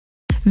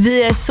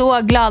Vi är så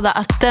glada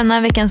att denna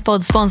veckans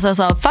podd sponsras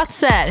av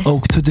Fazer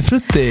och Tutti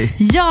Frutti.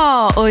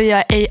 Ja, och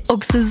jag är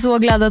också så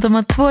glad att de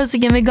har 2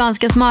 stycken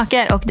veganska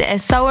smaker. Och det är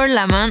Sour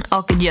Lemon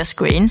och Just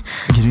Green.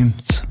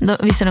 Grymt.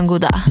 Visst är de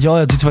goda? Ja,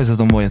 jag tyckte faktiskt att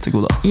de var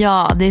jättegoda.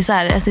 Ja, det är så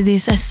här, alltså det är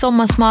så här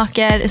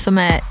sommarsmaker som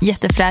är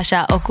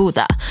jättefräscha och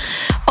goda.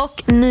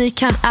 Och ni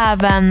kan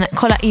även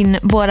kolla in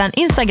våran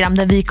Instagram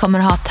där vi kommer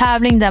ha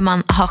tävling där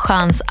man har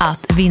chans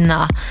att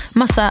vinna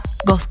massa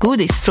gott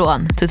godis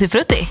från Tutti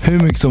Frutti. Hur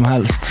mycket som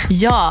helst.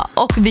 Ja,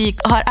 och vi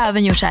har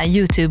även gjort så här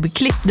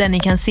YouTube-klipp där ni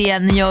kan se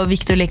när jag och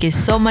Victor leker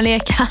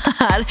sommarlekar.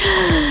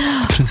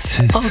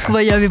 Precis. Och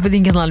vad gör vi på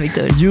din kanal,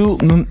 Victor? Jo,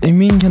 men i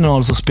min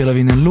kanal så spelar vi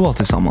in en låt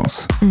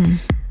tillsammans.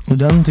 Och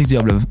den tyckte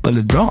jag blev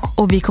väldigt bra.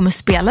 Och vi kommer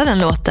spela den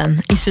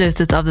låten i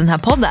slutet av den här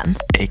podden.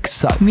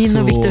 Exakt. Min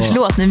och Victors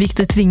låt när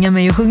Victor tvingar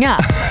mig att sjunga.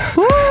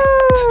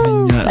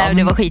 Tvingar. Nej,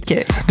 det var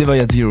skitkul. Det var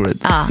jätteroligt.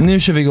 Ja. Nu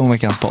kör vi igång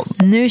veckans podd.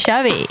 Nu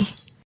kör vi.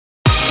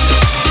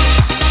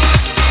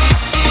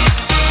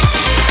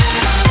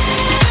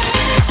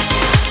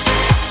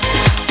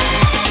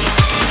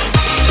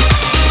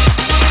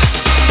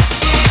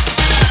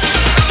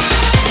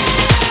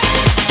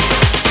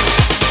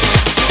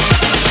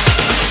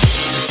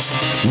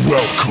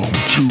 Welcome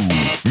to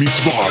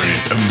Miss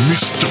Varg and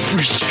Mr.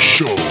 Frisk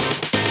Show.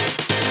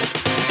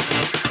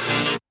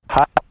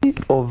 Hej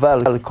och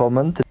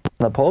välkommen till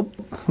den här podd.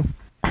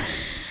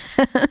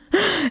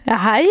 Ja,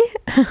 hej.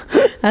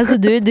 Alltså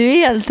du är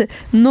helt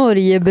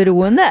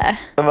Norge-beroende.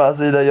 Men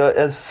alltså Ida, jag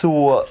är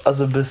så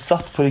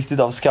besatt på riktigt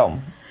av Skam.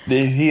 Det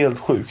är helt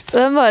sjukt.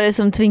 Vem var det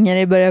som tvingade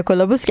dig börja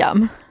kolla på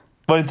Skam?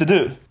 Var det inte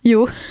du?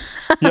 Jo.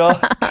 Ja,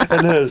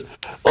 eller hur?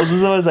 Och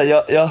så var det så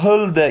här, jag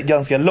höll det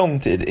ganska lång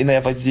tid innan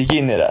jag faktiskt gick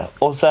in i det.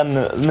 Och sen,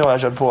 nu har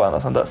jag kört på ända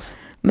sedan dess.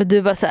 Men du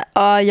var så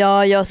här,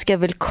 ja, jag ska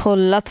väl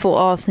kolla 2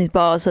 avsnitt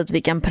bara så att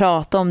vi kan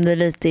prata om det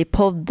lite i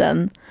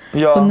podden.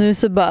 Ja. Och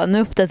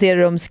nu uppdaterar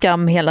du om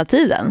Skam hela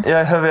tiden. Ja,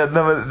 jag vet,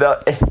 nej, men det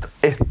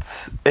är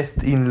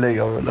ett inlägg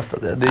av väl efter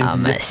det. Det är Ja, inte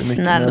men jättemycket,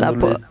 snälla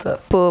men lite.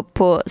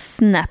 på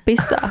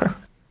Snappis då.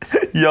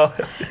 Ja.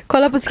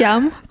 Kolla på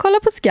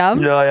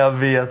Skam. Ja, jag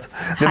vet.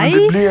 Nej,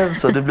 men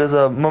det blev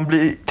så, man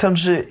blir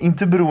kanske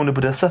inte beroende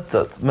på det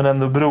sättet, men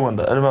ändå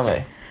beroende. Är du med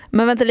mig?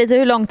 Men vänta lite,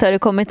 hur långt har du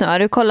kommit nu? Har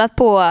du kollat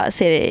på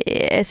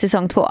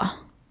säsong 2?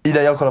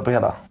 Ida, jag kollar på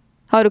hela.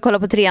 Har du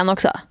kollat på 3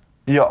 också?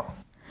 Ja.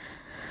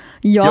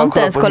 Jag har Jag inte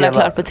kollar ens på kollat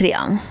hela. klart på 3.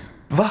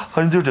 Va?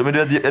 Har du inte gjort det? Men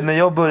du vet, när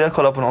jag börjar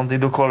kolla på någonting,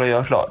 då kollar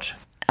jag klart.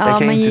 Ja, jag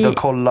kan men inte sitta och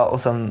kolla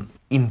och sen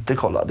inte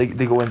kolla.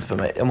 Det går inte för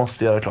mig. Jag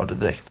måste göra klart det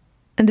direkt.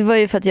 Det var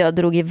ju för att jag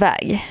drog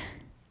iväg.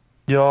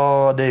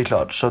 Ja, det är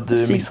klart. Så du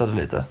Så- missade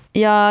lite.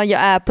 Ja,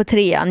 jag är på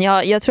 3.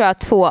 Jag tror jag har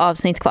 2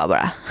 avsnitt kvar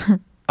bara.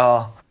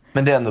 Ja,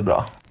 men det är ändå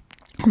bra.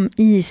 Om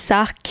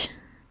Isak.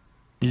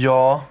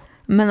 Ja,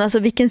 Men alltså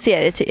vilken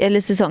serie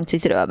eller säsong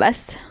tyckte du var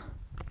bäst?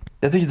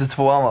 jag tyckte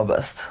 2:an var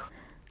bäst.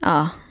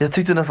 Ja. Jag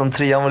tyckte nästan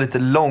 3:an var lite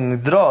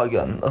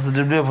långdragen. Alltså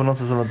det blev på något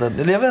sätt som att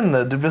eller jag vet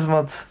inte, det blev som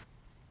att,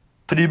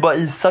 för det är ju bara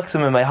Isak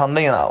som är med i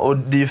handlingarna. Och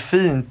det är ju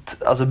fint,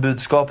 alltså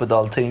budskapet och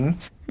allting.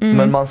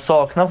 Men man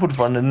saknar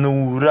fortfarande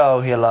Nora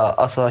och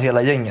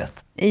hela gänget.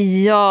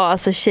 Ja,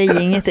 alltså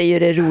tjejgänget är ju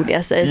det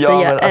roligaste. Ja,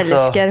 så jag men alltså-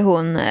 älskar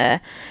hon.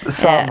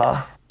 Sanna.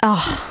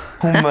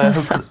 Hon med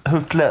alltså.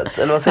 hucklet.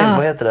 Eller vad säger du?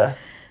 Vad heter det?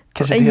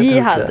 Kanske inte heter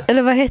Jihad, hucklet.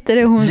 eller vad hette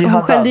det? Hon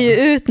Jihadad. skällde ju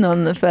ut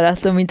någon för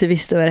att de inte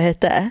visste vad det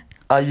hette.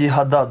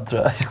 Jihadad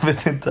tror jag. Jag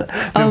vet inte.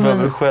 Nu får jag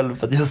mig själv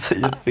för att jag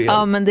säger fel.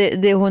 Ja, men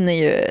hon är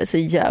ju så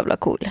jävla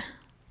cool.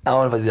 Ja,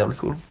 hon är faktiskt jävligt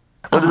cool.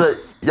 Och det där,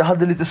 jag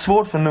hade lite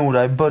svårt för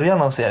Nora i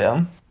början av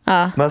serien.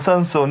 Ja. Men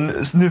sen så,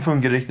 nu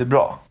funkar det riktigt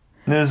bra.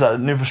 Nu är det så här,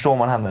 nu förstår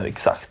man henne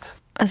exakt.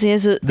 Alltså jag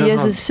är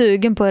så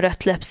sugen på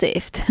rött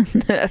läppstift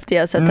nu efter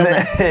jag har sett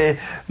henne.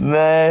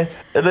 Nej.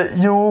 Eller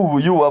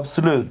jo,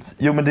 absolut.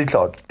 Jo, men det är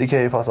klart. Det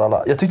kan ju passa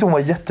alla. Jag tyckte hon var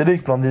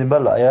jättelik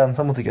Blondinbella. Jag är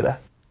ensam och tycker det.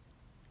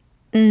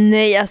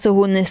 Nej, alltså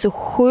hon är så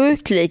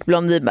sjukt lik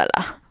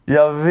Blondinbella.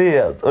 Jag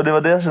vet. Och det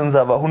var det jag kände så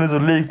här, hon är så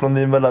lik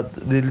Blondinbella att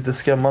det är lite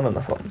skrämmande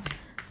nästan.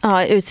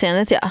 Ja,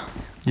 utseendet ja.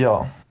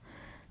 Ja.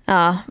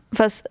 Ja,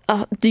 fast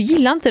du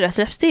gillar inte rött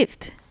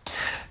läppstift.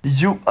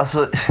 Jo,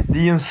 alltså det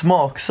är ju en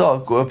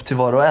smaksak och upp till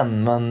var och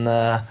en, men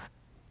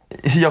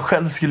jag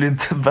själv skulle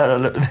inte bära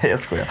nej, jag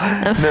skojar.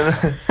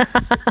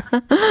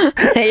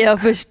 Nej,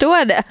 jag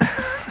förstår det.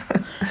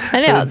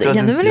 Eller ja, det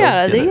kan du väl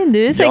göra.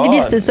 Du är säkert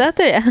jättesöt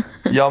i det.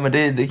 Ja, men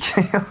det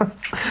kan jag.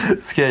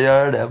 Ska jag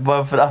göra det?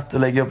 Bara för att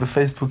lägga upp i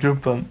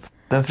Facebookgruppen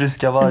Den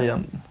friska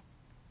vargen.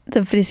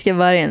 Den friska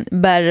vargen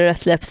bär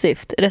rött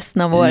läppstift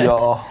resten av året.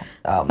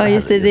 Ja,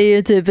 just det är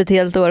ju typ ett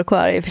helt år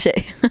kvar i och för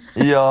sig.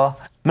 Ja,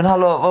 men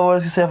hallå, vad var det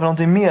jag skulle säga för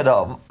någonting mer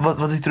då?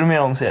 Vad tyckte du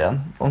mer om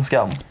serien? Om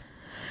Skam?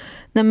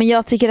 Nej, men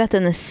jag tycker att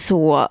den är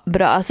så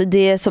bra. Alltså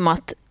det är som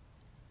att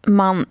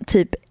man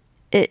typ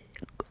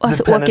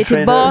åker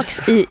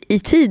tillbaks i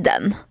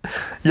tiden.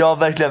 Ja,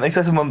 verkligen.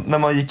 Exakt som när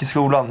man gick i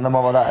skolan, när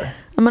man var där.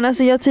 Men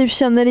alltså jag typ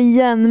känner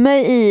igen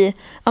mig i...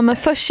 Ja, men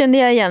först kände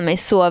jag igen mig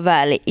så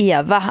väl i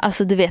Eva.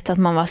 Alltså du vet att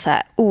man var så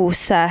här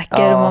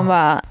osäker och man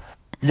var...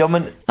 Ja,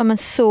 men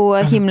så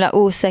himla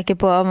osäker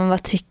på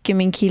vad tycker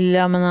min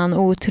kille, men han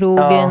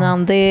otrogen,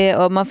 han det,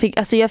 och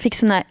jag fick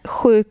sån här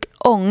sjuk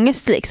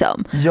ångest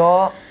liksom.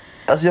 Ja,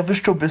 alltså jag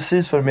förstår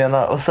precis vad du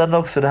menar. Och sen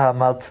också det här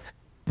med att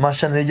man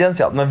känner igen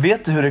sig allt. Men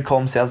vet du hur det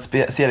kom sig att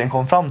serien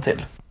kom fram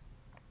till?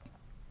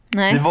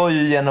 Nej. Det var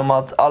ju genom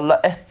att alla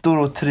 1:or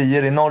och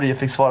 3:or i Norge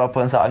fick svara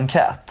på en sån här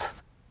enkät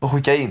och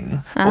skicka in.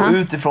 Och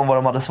utifrån vad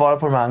de hade svarat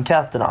på de här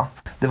enkäterna,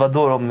 det var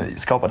då de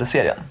skapade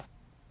serien.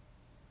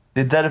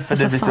 Det är därför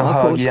det blir så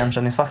hög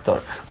igenkänningsfaktor.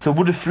 Så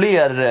borde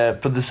fler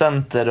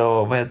producenter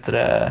och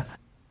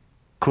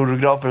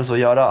koreografer och så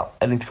göra,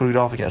 eller inte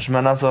koreografer kanske,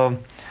 men alltså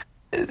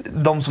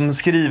de som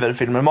skriver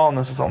filmer,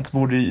 manus och sånt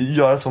borde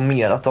göra så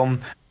mer, att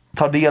de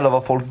tar del av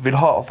vad folk vill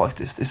ha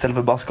faktiskt, istället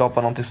för att bara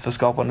skapa någonting för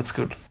skapandets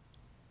skull.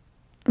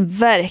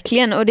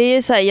 Verkligen, och det är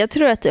ju så här, jag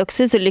tror att det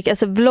också är så lyckat,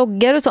 alltså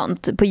vloggar och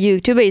sånt på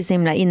YouTube är ju så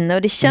himla inne,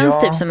 och det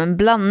känns typ som en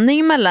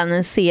blandning mellan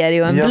en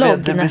serie och en vlogg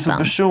vet, det blir nästan så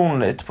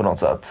personligt på något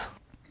sätt.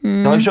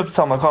 Jag har ju köpt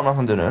samma kamera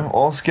som du nu.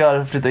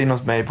 Oskar flyttar in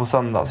hos mig på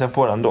söndag, så jag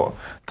får den då.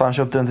 För han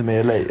köpte den till mig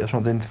i LA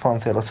eftersom det inte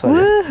fanns i hela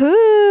Sverige.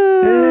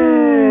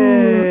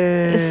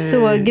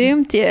 Så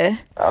grymt ju.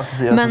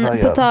 Alltså, men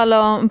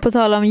på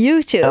tal om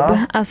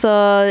YouTube, alltså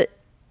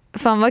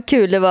fan vad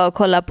kul det var att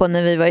kolla på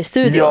när vi var i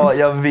studion. Ja,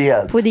 jag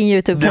vet. På din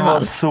YouTube-kanal. Det var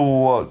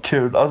så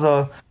kul.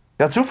 Alltså,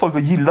 jag tror folk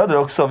gillade det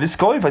också. Vi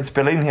ska ju faktiskt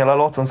spela in hela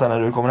låten sen när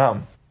du kommer hem.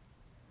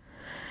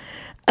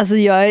 Alltså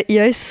jag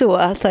är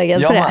så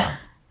taggad på det.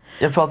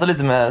 Jag pratade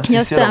lite med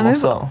Cissi om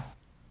också.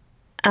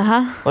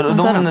 Aha. Och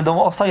de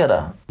var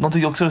astaggade. De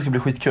tyckte också att det skulle bli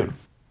skitkul.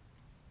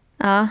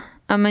 Ja,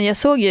 men jag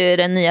såg ju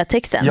den nya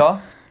texten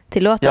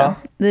till låten.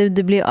 Ja.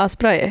 Det blir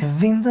asbra ju.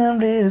 Vintern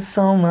blir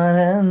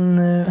sommaren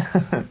nu.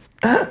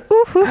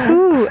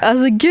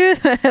 Alltså gud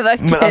vad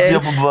kul. Men alltså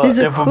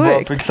jag får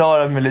bara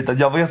förklara mig lite att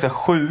jag var ganska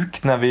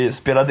sjuk när vi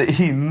spelade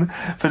in.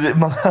 För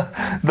de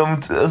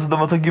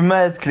har tagit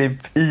med ett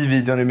klipp i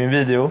videon, i min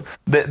video,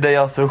 där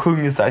jag står och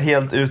sjunger så här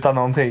helt utan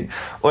någonting.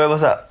 Och jag var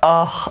så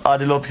här,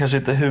 det låter kanske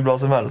inte hur bra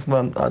som helst,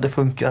 men det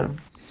funkar.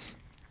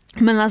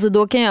 Men alltså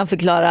då kan jag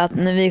förklara att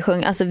när vi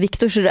sjöng, alltså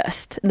Viktors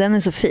röst, den är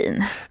så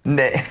fin.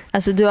 Nej.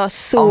 Alltså du har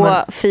så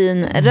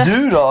fin röst.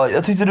 Du då?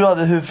 Jag tyckte du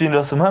hade hur fin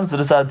röst som helst. Och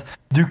det är så här att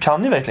du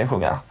kan ju verkligen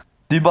sjunga.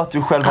 Det är ju bara att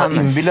du själv har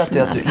inbillat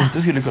dig att du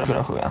inte skulle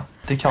kunna sjunga.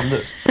 Det kan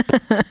du.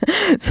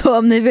 Så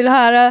om ni vill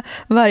höra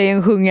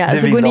Vargen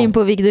sjunga så går ni in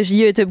på Viktors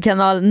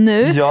YouTube-kanal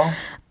nu. Ja.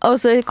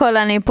 Och så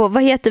kollar ni på,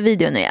 vad heter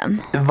videon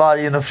igen?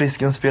 Vargen och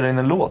Frisken spelar in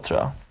en låt, tror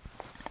jag.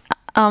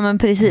 Ja, men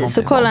precis. Någonting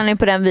så kollar ni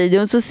på den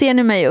videon, så ser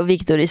ni mig och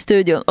Viktor i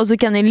studion, och så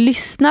kan ni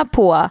lyssna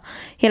på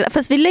hela,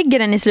 fast vi lägger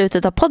den i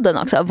slutet av podden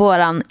också,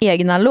 våran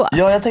egna låt.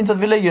 Ja, jag tänkte att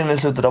vi lägger den i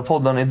slutet av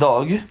podden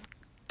idag.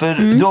 För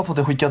du har fått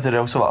den skickad till dig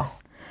också, va?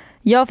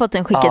 Jag har fått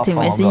den skickad till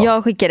mig, så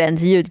jag skickar den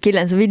till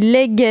ljudkillen. Så vi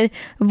lägger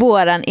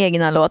våran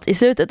egna låt i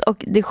slutet.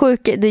 Och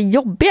det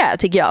jobbiga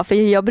tycker jag, för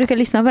jag brukar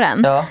lyssna på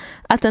den,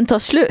 att den tar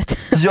slut.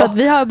 För att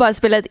vi har bara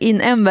spelat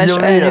in en vers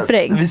och en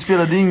refräng. Vi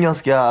spelade in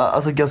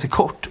ganska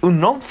kort.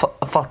 Undrar om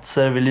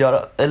Fatser vill göra,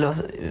 eller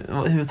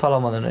hur talar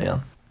man det nu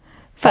igen?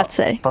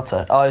 Fatser.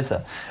 Ja, just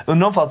det.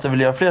 Undrar om Fatser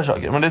vill göra fler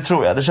saker, men det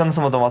tror jag. Det kändes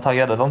som att de var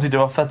taggade. De tyckte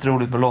det var fett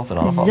roligt med låten i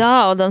alla fall.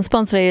 Ja, och de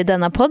sponsrar ju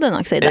denna podden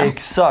också idag.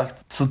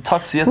 Exakt, så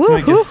tack så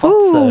jättemycket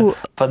Fatser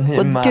för att ni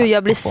är med. Och gud,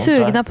 jag blir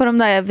sugna på de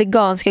där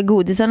veganska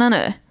godisarna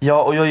nu.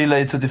 Ja, och jag gillar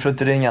ju Tutti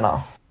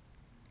Frutti-ringarna.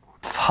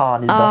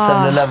 Fan,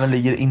 Ida, 7-Eleven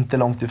ligger inte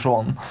långt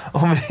ifrån.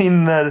 Om vi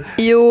hinner.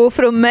 Jo,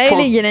 från mig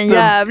ligger den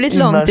jävligt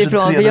långt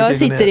ifrån, för jag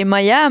sitter i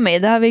Miami,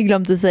 det har vi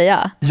glömt att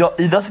säga. Ja,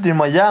 Ida sitter i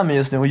Miami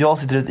just nu och jag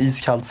sitter i ett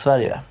iskallt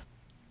Sverige.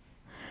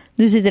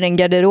 Du sitter i en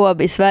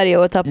garderob i Sverige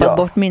och har tappat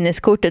bort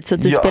minneskortet, så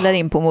att du spelar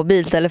in på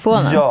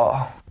mobiltelefonen.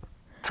 Ja.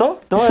 Så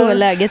är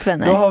läget,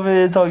 vänner. Då har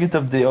vi tagit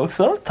upp det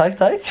också. Tack.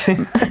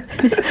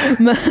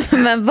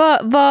 men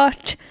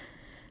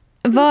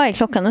vad är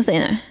klockan hos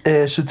dig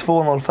nu?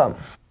 22.05.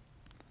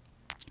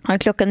 Ja,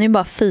 klockan är ju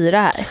bara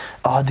 4 här.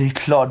 Ja, det är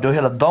klart. Du har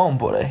hela dagen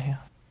på dig.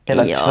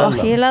 Hela kvällen.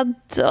 Hela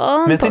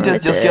dagen. Men jag tänkte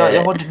att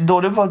jag var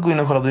dålig på att gå in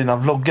och kolla på dina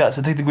vloggar, så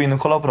jag tänkte gå in och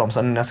kolla på dem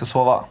sen när jag ska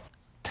sova.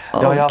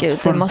 Jag har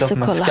haft fullt upp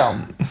med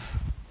skam.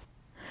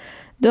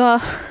 Du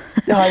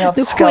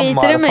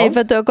skiter i mig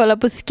för att du har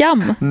kollat på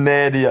Skam.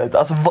 Nej, det gör jag inte.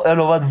 Alltså, jag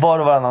lovar att var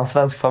och varannan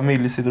svensk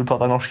familj sitter och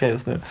pratar norska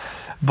just nu.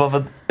 Bara för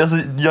att, alltså,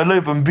 jag la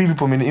upp en bild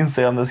på min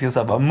Instagram där jag skrev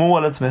såhär,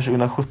 målet med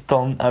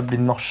 2017 är att bli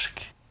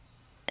norsk.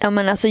 Ja,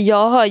 men alltså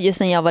jag har just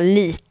när jag var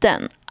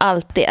liten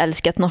alltid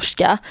älskat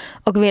norska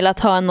och velat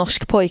ha en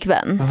norsk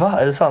pojkvän. Va?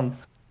 Är det sant?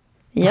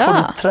 Ja. Får du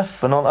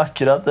träffa någon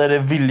akkurat? Är det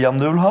William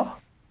du vill ha?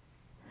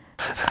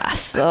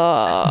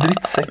 Alltså...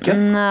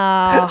 Drittsäcken?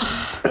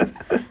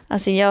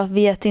 Alltså jag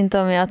vet inte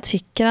om jag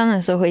tycker han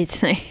är så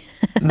skitsnygg.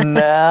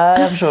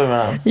 Nej, jag förstår vad du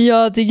menar.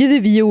 Jag tycker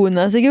typ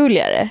Jonas är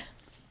gulligare.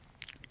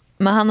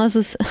 Men han har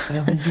så...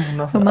 Ja, men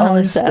Jonas... han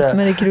är söt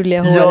med det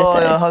krulliga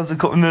håret. Ja,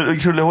 han nu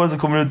krulliga håret så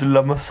kommer ut ur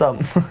lilla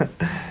mössan.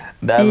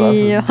 Det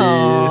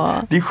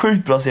är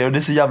sjukt bra serie och det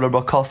är så jävla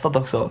bra castat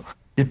också.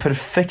 Det är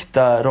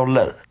perfekta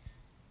roller.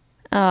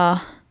 Ja.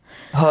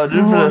 Hörde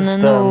du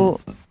förresten...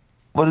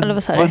 Var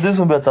det du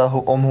som berättade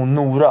om hon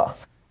Nora?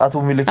 Att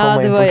hon ville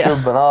komma in på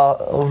klubben.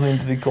 Och hon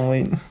inte fick komma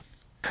in.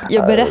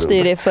 Jag berättade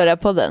ju det i förra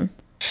podden.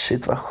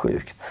 Shit vad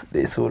sjukt.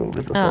 Det är så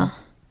roligt alltså.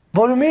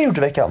 Vad har du med gjort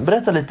i veckan?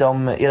 Berätta lite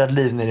om ert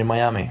liv nere i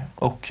Miami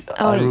och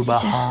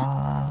Aruba.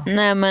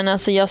 Nej men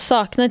alltså jag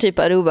saknar typ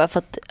Aruba för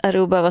att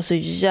Aruba var så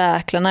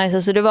jäkla nice.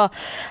 Alltså det var,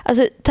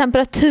 alltså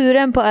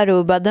temperaturen på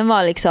Aruba den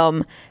var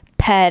liksom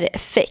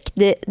perfekt.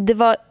 Det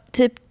var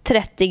typ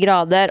 30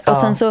 grader och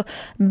sen så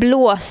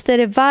blåste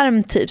det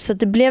varmt typ så att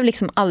det blev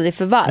liksom aldrig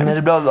för varmt. Nej,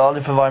 det blev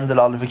aldrig för varmt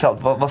eller aldrig för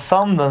kallt. Var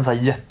sanden så här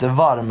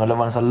jättevarm eller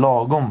var den så här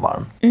lagom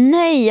varm?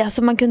 Nej,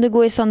 alltså man kunde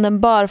gå i sanden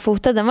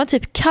barfota. Den var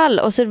typ kall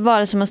och så var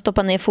det som att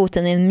stoppa ner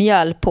foten i en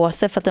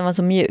mjölpåse för att den var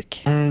så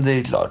mjuk. Det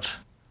är klart.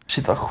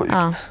 Shit vad sjukt.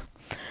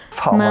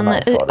 Fan vad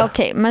nice var det.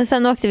 Okej, men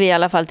sen åkte vi i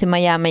alla fall till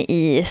Miami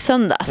i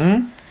söndags.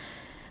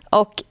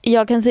 Och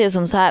jag kan säga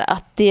som så här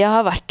att det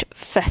har varit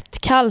fett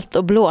kallt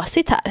och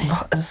blåsigt här. Va?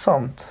 Är det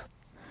sant?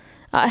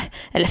 Ja,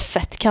 eller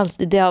fett kallt,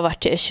 det har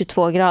varit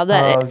 22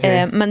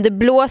 grader. Men det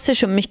blåser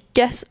så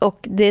mycket och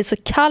det är så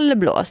kall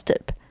blås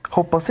typ.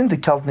 Hoppas inte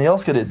kallt när jag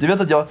ska dit. Du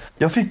vet att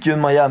jag fick ju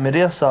en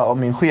Miami-resa av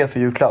min chef i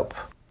julklapp.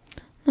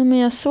 Nej, men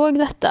jag såg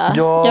detta.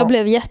 Jag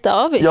blev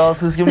jätteavis. Ja,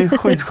 så det ska bli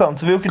skitskönt.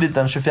 Så vi åker dit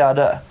den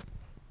 24.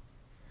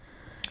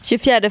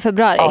 24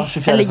 februari? Ja,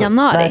 24 eller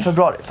januari? Nej,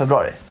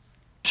 februari.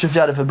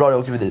 24 februari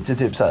åker vi dit till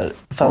typ så här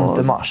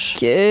 5 mars.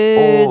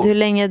 Gud, hur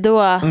länge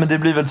då? Men det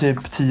blir väl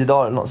typ 10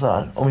 dagar eller något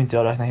sådär, om inte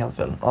jag räknar helt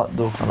fel.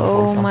 Då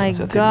my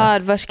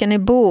god, var ska ni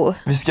bo?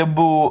 Vi ska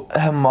bo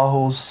hemma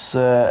hos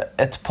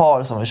ett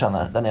par som vi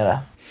känner där nere.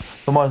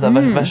 De har en sån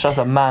här värsta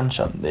så här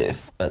mansion, det är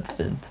fett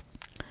fint.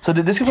 Så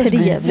det ska faktiskt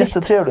bli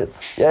jättetrevligt.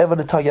 Jag är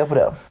väldigt taggad på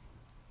det.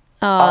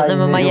 Ja,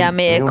 men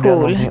Miami är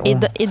cool.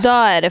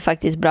 Idag är det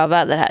faktiskt bra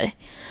väder här.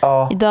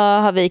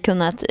 Idag har vi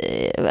kunnat,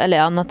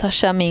 eller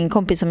Natasha, min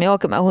kompis som jag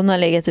åker med, hon har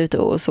legat ute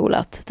och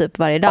solat typ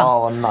varje dag. Ja,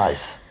 vad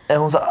nice.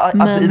 Hon sa,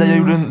 alltså Ida, jag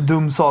gjorde en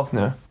dum sak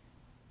nu.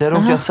 Jag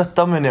råkade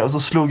sätta mig ner och så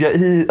slog jag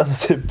i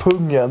typ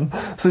pungen.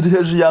 Så det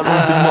gör så jävla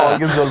ont i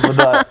magen så håller på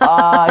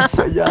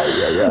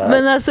där.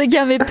 Men alltså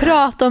kan vi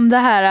prata om det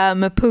här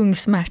med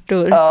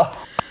pungsmärtor? Ja.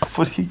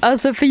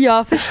 Alltså för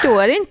jag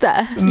förstår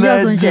inte. Nej,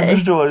 jag som tjej. Du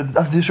förstår inte.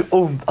 Alltså det är så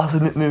ont. Alltså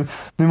nu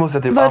måste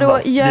jag typ andas. Vadå,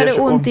 gör det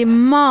ont i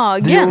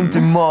magen? Det gör ont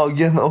i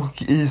magen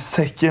och i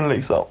säcken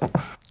liksom.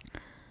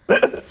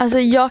 Alltså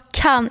jag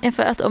kan,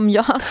 för att om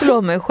jag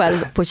slår mig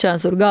själv på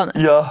könsorganet.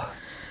 Ja.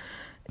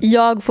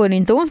 Jag får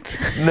inte ont.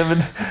 Nej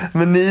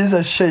men ni är så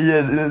här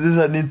tjejer, det är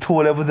så här, ni är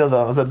tåliga på det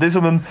annat. Det är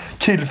som en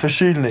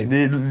killförkylning.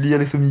 Det gör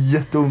liksom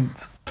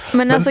jätteont.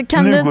 Men alltså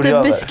kan du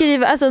inte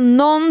beskriva alltså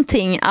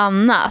någonting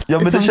annat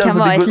som kan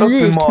vara ett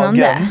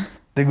liknande?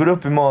 Det går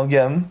upp i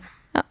magen.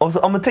 Ja. Och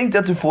så, men tänk dig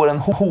att du får en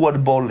hård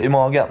boll i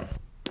magen.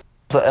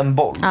 Alltså en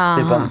boll,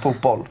 typ en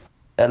fotboll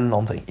eller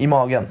någonting i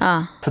magen.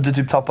 Så att du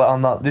typ tappar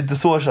andan. Det är inte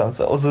så känns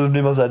det. Och så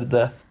blir man så här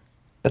lite.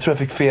 Jag tror jag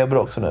fick feber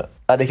också nu.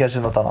 Nej, det kanske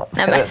är något annat.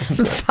 Nej,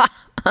 men fan.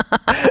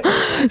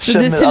 Så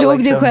du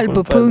slog dig själv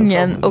på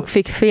pungen och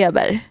fick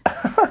feber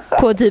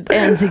på typ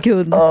 1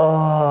 sekund.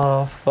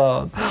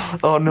 Fan.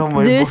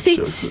 Du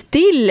sitter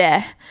still.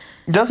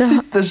 Jag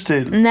sitter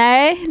still.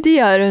 Nej, det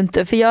gör du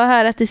inte. För jag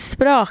hör att det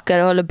sprakar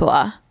och håller på.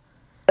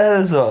 Är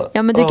det så?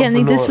 Ja, men du kan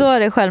inte slå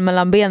dig själv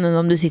mellan benen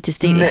om du sitter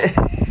still.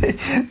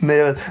 Nej,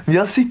 jag vet. Men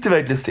jag sitter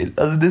verkligen still.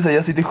 Alltså det är så här,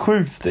 jag sitter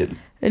sjukt still.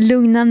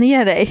 Lugna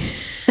ner dig.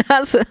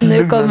 Alltså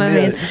nu kommer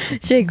min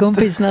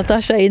tjejkompis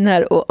Natasha in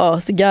här och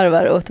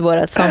asgarvar åt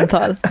vårat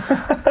samtal.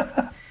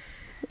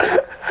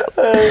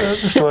 Jag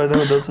förstår det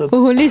 100%. Och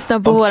hon lyssnar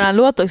på våran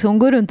låt också. Hon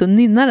går runt och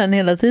nynnar den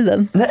hela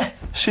tiden. Nej,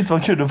 shit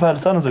vad kul. Du får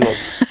hälsa henne så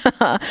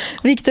gott.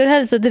 Viktor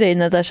hälsar till dig,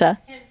 Natasha.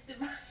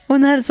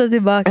 Hon hälsar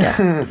tillbaka.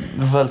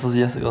 Du får hälsa så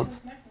jättegott.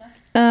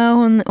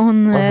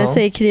 Hon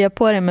säger krya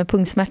på dig med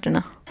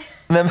pungsmärtorna.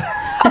 Nej, men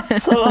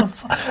alltså,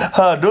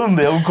 hörde hon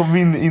det? Hon kom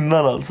in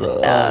innan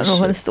alltså. Ja,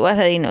 hon står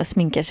här inne och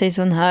sminkar sig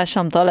så hon hör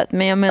samtalet.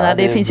 Men jag menar,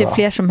 det finns bra. Ju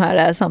fler som hör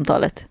det här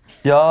samtalet.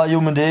 Ja,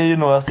 jo men det är ju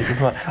några stycken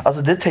som hör.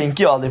 Alltså det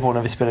tänker jag aldrig på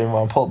när vi spelar in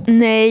vår podd.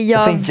 Nej,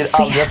 jag tänker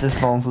aldrig att det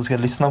är någon som ska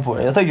lyssna på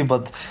det. Jag tänker på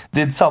att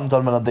det är ett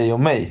samtal mellan dig och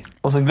mig.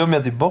 Och sen glömmer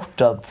jag typ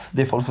bort att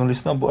det är folk som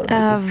lyssnar på det.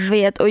 Jag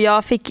vet, och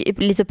jag fick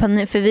lite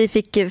panik för vi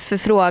fick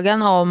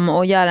förfrågan om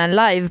att göra en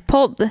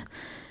livepodd.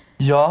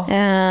 Ja.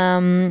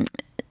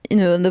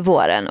 Nu under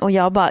våren och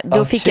jag bara,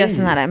 då fick jag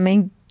sån här,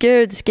 men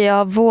gud, ska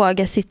jag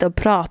våga sitta och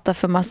prata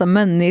för massa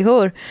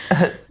människor?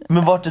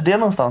 Men vart är det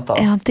någonstans då?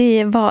 Ja,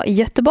 det var i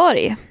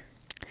Göteborg.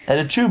 Är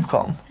det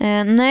TubeCon?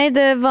 Nej,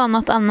 det var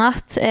något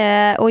annat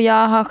och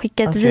jag har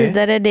skickat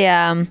vidare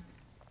det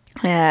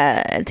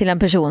till en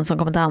person som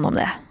kommer ta hand om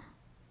det.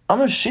 Ja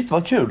men shit,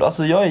 vad kul.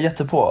 Alltså jag är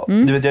jättepå.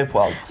 Du vet, jag är på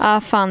allt.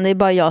 Ja, fan, det är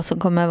bara jag som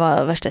kommer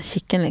vara värsta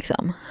chicken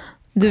liksom.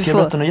 Ska jag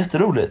berätta något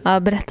jätteroligt? Ja,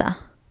 berätta.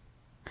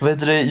 Vet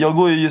du, jag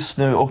går ju just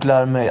nu och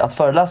lär mig att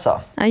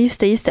föreläsa. Ja, just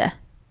det.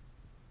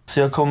 Så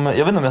jag vet inte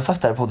om jag har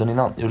sagt det här på podden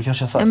innan. Jo, det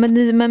kanske jag har sagt. Ja, men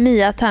du med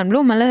Mia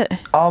Törnblom, eller hur?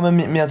 Ja, med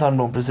Mia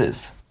Törnblom,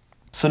 precis.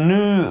 Så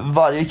nu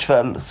varje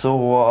kväll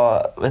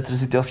så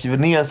sitter jag och skriver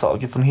ner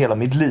saker från hela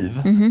mitt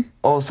liv.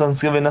 Och sen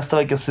ska vi nästa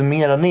vecka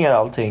summera ner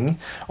allting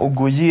och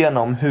gå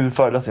igenom hur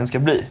föreläsningen ska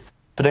bli.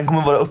 För den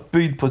kommer vara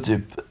uppbyggd på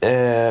typ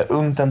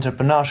ungt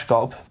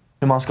entreprenörskap,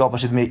 hur man skapar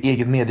sitt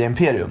eget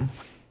medieimperium.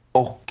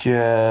 Och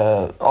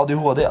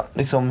ADHD,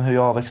 liksom hur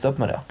jag har växt upp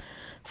med det.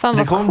 Fan,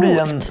 det kommer coolt. bli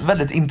en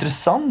väldigt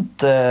intressant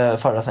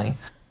föreläsning.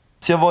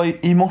 Så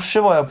i morse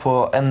var jag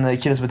på en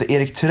kille som heter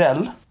Erik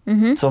Tyrell,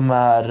 som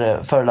är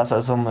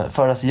föreläsare som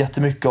föreläser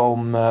jättemycket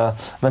om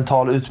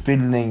mental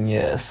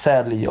utbildning,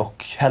 sälj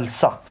och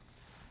hälsa.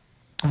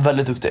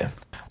 Väldigt duktig.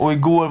 Och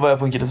igår var jag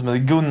på en kille som heter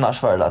Gunnars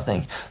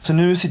föreläsning. Så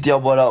nu sitter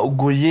jag bara och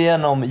går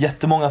igenom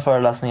jättemånga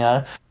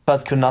föreläsningar för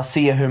att kunna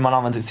se hur man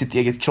använder sitt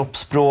eget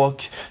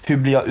kroppsspråk, hur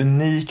blir jag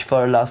unik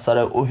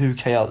föreläsare och hur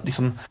kan jag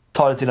liksom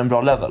ta det till en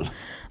bra level.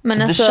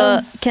 Men så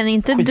alltså, kan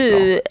inte skitbra.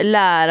 du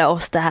lära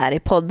oss det här i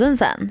podden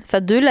sen? För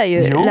du lär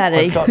ju lära dig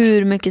självklart.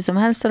 hur mycket som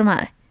helst av de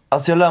här.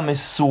 Alltså jag lär mig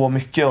så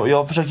mycket och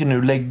jag försöker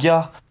nu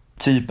lägga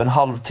typ en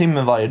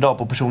halvtimme varje dag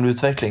på personlig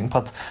utveckling, på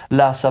att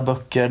läsa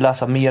böcker,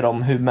 läsa mer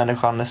om hur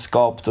människan är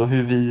skapt och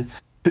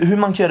hur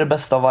man kan göra det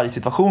bästa av varje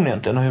situation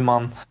egentligen och hur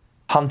man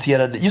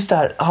hanterar det. Just det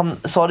här, han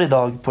sa det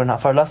idag på den här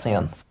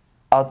föreläsningen,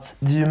 att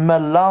det är ju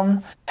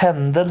mellan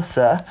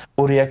händelse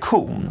och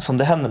reaktion som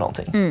det händer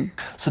någonting.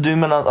 Så det är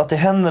mellan att det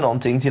händer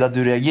någonting till att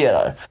du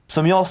reagerar.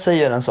 Som jag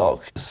säger en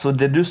sak, så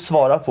det du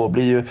svarar på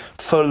blir ju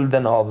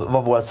följden av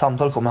vad vårt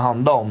samtal kommer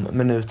handla om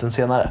minuten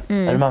senare.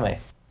 Är du med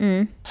mig?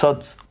 Så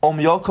att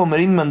om jag kommer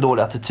in med en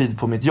dålig attityd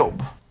på mitt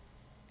jobb,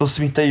 då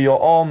smittar ju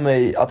jag av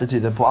mig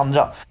attityden på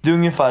andra. Det är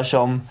ungefär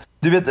som,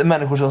 du vet,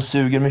 människor som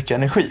suger mycket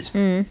energi.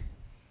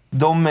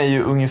 De är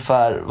ju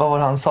ungefär, vad var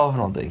det han sa för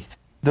någonting?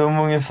 De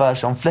är ungefär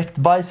som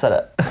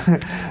fläktbajsare.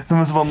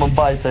 De är som om man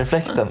bajsar i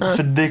fläkten.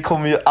 För det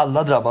kommer ju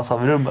alla drabbas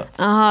av i rummet.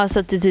 Aha, så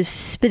att det typ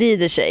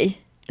sprider sig.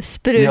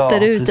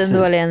 Sprutar ut den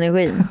dåliga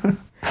energin.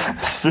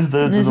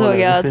 Nu såg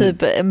jag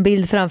typ en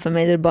bild framför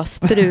mig där det bara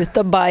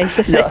sprutar bajs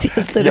rätt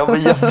helt jag får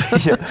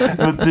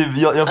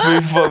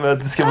ju för mig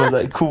att det ska vara så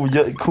här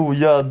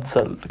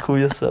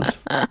kogödsel.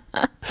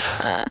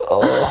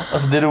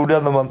 Alltså det är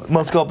roligt när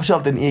man skapar sig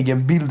alltid en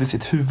egen bild i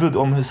sitt huvud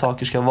om hur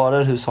saker ska vara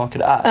eller hur saker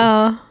är.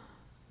 Ja.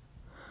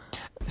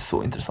 Det är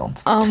så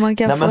intressant. Ja, man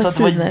kan få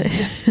så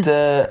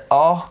det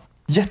var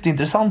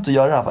jätteintressant att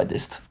göra det här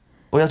faktiskt.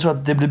 Och jag tror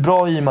att det blir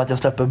bra i och med att jag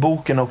släpper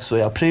boken också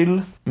i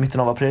april,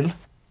 mitten av april.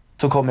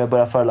 Så kommer jag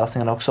börja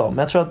föreläsningarna också. Men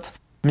jag tror att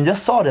Mia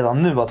sa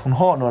redan nu att hon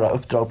har några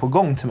uppdrag på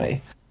gång till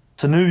mig.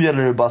 Så nu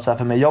gäller det bara så här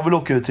för mig. Jag vill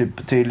åka ut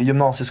typ till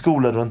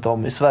gymnasieskolor runt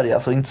om i Sverige.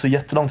 Alltså inte så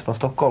jättelångt från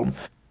Stockholm.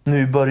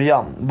 Nu i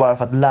början. Bara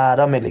för att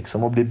lära mig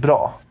liksom och bli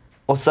bra.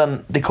 Och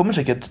sen, det kommer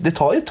säkert, det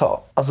tar ju ett tag.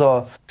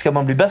 Alltså, ska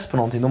man bli bäst på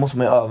någonting, då måste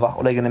man ju öva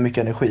och lägga ner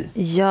mycket energi.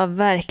 Ja,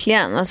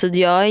 verkligen. Alltså,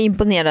 jag är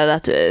imponerad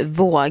att du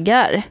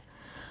vågar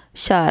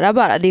köra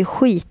bara. Det är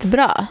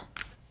skitbra.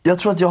 Jag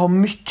tror att jag har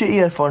mycket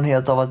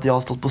erfarenhet av att jag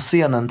har stått på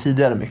scenen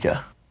tidigare mycket.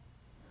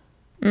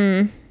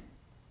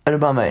 Är du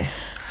bara mig?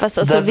 Fast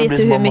alltså, vet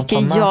du hur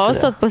mycket jag har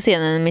stått på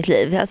scenen i mitt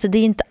liv? Alltså, det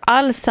är inte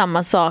alls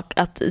samma sak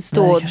att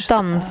stå och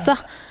dansa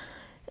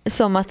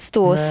som att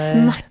stå och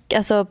snacka,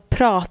 alltså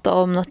prata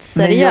om något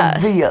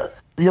seriöst. Nej,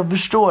 jag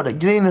förstår det.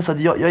 Grejen är så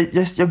att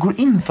jag går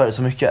in för det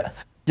så mycket.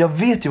 Jag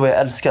vet ju vad jag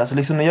älskar. Alltså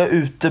liksom när jag är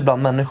ute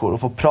bland människor och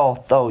får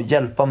prata och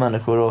hjälpa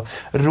människor och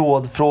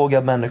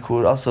rådfråga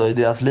människor, alltså i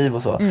deras liv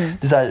och så. Det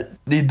är så här,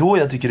 det är då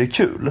jag tycker det är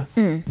kul.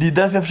 Det är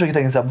därför jag försöker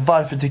tänka så här,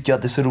 varför tycker jag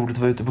att det är så roligt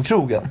att vara ute på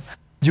krogen?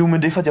 Jo,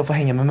 men det är för att jag får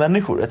hänga med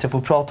människor, att jag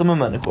får prata med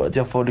människor, att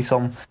jag får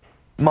liksom,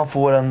 man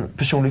får en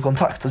personlig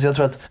kontakt. Alltså jag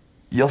tror att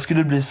jag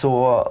skulle bli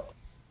så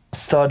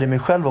störd i mig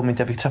själv om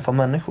inte jag fick träffa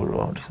människor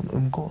och liksom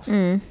umgås.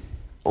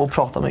 Och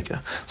prata mycket.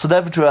 Så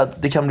därför tror jag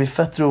att det kan bli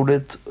fett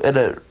roligt.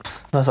 Eller, nu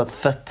har jag sagt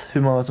fett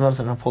hur många som helst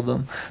i den här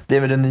podden. Det är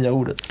väl det nya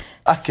ordet.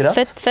 Akkurat.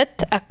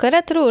 Fett,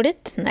 akkurat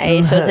roligt.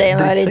 Nej, så säger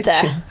man inte.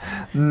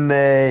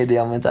 Nej, det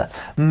gör man inte.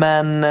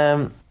 Men,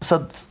 så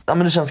att, ja,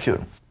 men det känns kul.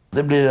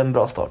 Det blir en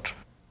bra start.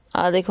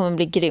 Ja, det kommer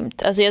bli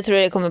grymt. Alltså jag tror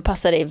det kommer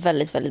passa dig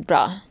väldigt, väldigt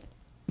bra.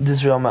 Det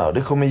tror jag med.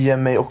 Det kommer ge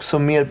mig också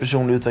mer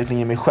personlig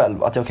utveckling i mig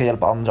själv. Att jag kan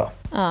hjälpa andra.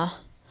 Ja.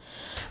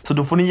 Så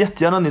då får ni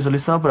jättegärna, ni som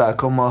lyssnar på det här,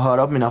 komma och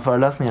höra på mina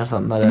föreläsningar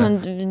sen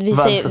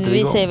när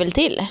vi säger väl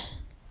till.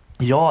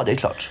 Ja, det är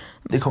klart.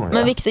 Det kommer vi.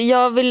 Men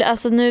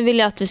Victor, nu vill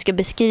jag att du ska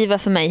beskriva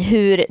för mig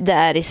hur det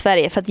är i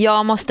Sverige. För att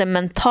jag måste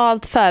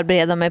mentalt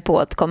förbereda mig på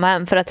att komma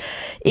hem. För att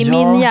i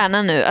min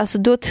hjärna nu, alltså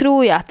då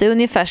tror jag att det är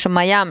ungefär som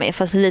Miami,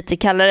 fast lite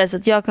kallare. Så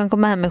att jag kan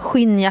komma hem med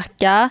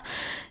skinnjacka.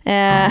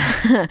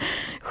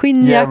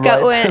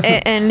 Och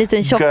en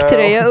liten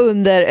tjocktröja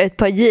under ett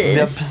par jeans. Vi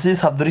har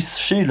precis haft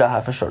rysskyla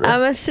här, förstår du. Ja,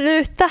 men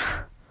sluta.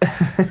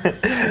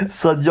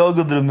 Så att jag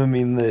går runt med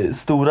min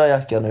stora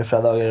jacka nu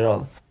flera dagar i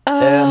rad.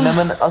 Nej,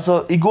 men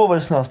alltså, igår var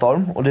det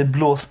snöstorm och det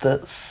blåste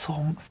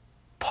som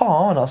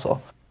fan alltså.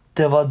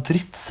 Det var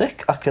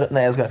drittsäck akkurat.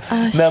 Nej, jag ska.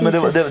 Nej, men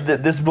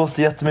det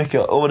blåste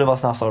jättemycket och det var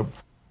snöstorm.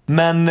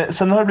 Men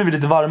sen har det blivit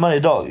lite varmare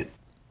idag.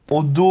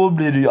 Och då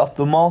blir det ju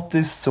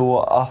automatiskt så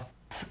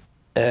att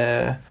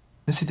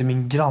nu sitter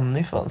min granne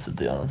i fönstret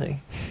och gör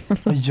någonting.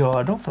 Vad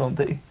gör de för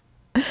någonting?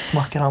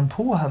 Smackar han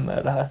på henne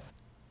eller här?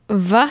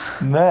 Va?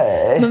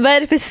 Nej. Men vad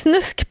är det för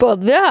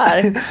snuskpodd vi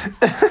har?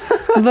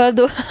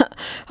 Vadå?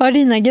 Har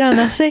dina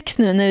grannar sex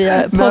nu när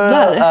vi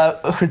poddar?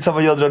 Nej,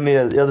 skitsamma, jag drar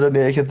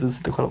ner. Jag kan inte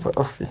sitta och kolla på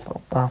det. Fy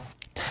fan.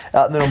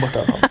 Ja, nu är de borta.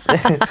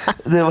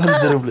 Det var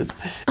lite roligt.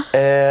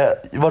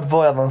 Vart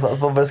var jag någonstans?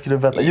 Vad skulle du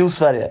berätta? Jo,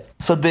 Sverige.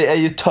 Så det är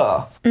ju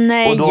tö.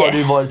 Nej. Och då har det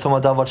ju varit som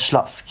att det har varit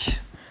slask.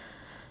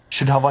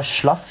 Så det har varit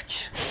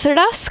slask.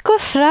 Slask och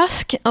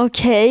slask.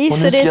 Okej,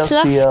 så det är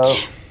slask.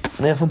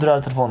 Nej, jag får inte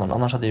röra telefonen,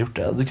 annars hade jag gjort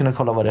det. Du kunde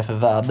kolla vad det är för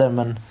väder,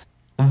 men...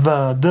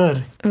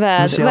 Väder? Vad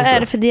är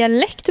det för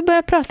dialekt du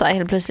börjar prata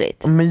helt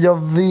plötsligt? Men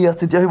jag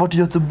vet inte, jag har ju varit i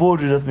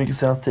Göteborg rätt mycket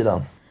senaste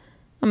tiden.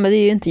 Ja, men det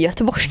är ju inte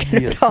göteborgska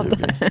du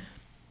pratar.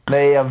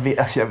 Nej, jag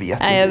vet inte.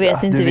 Nej, jag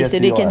vet inte,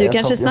 Victor. Du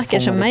kanske snackar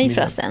som mig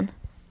förresten.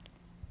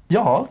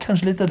 Ja,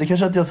 kanske lite. Det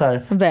kanske att jag så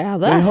här...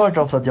 Väder? Jag har ju hört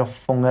ofta att jag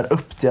fångar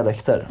upp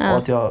dialekter. Ja. Och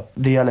att jag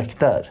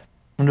dialekter.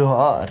 Men du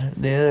har.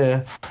 Det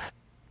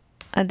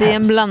är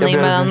en blandning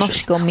mellan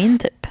norska och min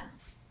typ.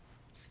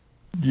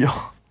 Ja.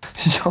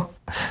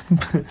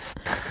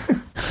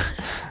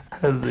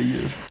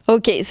 Herregud.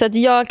 Okej, så att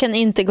jag kan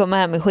inte komma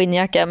hem med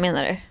skinnjacka,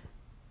 menar du?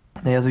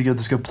 Nej, jag tycker att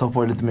du ska ta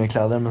på dig lite mer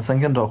kläder. Men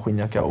sen kan du ha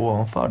skinnjacka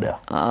ovanför det.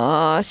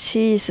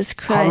 Jesus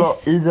Christ. Hallå,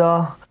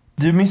 Ida.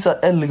 Du missar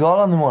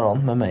Ellegalan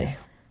imorgon med mig.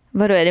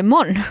 Vadå, är det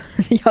imorgon?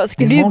 Jag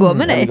skulle ju gå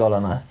med dig.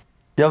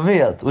 Jag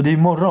vet, och det är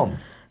imorgon.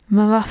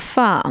 Men vad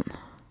fan.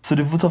 Så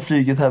du får ta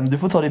flyget hem. Du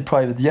får ta din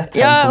private jet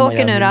hem. Jag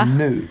åker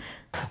nu.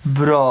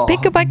 Bra.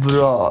 Pick och pack.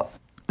 Bra.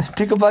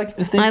 Pick och pack,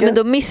 vi sticker. Nej, men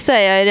då missar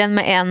jag den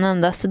med en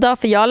endaste dag.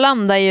 För jag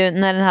landar ju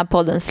när den här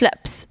podden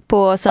släpps.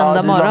 På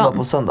söndag morgon. Ja, du landar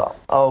på söndag.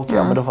 Okej,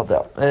 men då fattar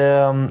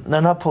jag. När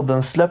den här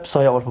podden släpps så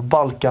har jag varit på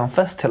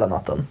Balkanfest hela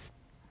natten.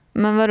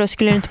 Men vadå,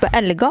 skulle du inte på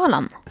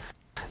Ellegalan?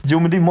 Jo,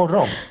 men det är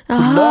imorgon. På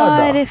Aha,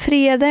 lördag. är det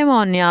fredag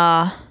imorgon,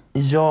 ja.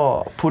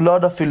 Ja, på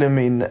lördag fyller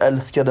min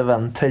älskade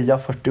vän Teja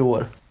 40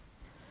 år.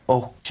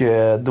 Och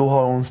då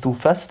har hon stor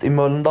fest i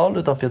Mölndal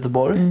utanför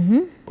Göteborg.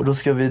 Och då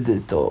ska vi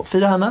dit och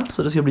fira henne.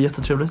 Så det ska bli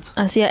jättetrevligt.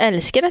 Alltså jag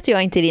älskar att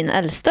jag inte är din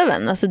äldsta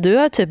vän. Alltså du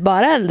har typ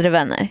bara äldre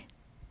vänner.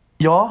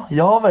 Ja,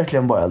 jag har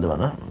verkligen bara äldre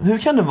vänner. Hur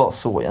kan det vara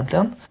så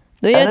egentligen?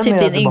 Då är jag typ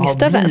din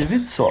yngsta vän.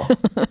 Blivit så?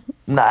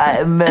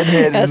 Nej, men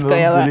det är nog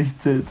inte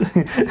riktigt.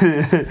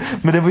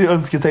 Men det var ju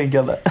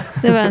önsketänkande.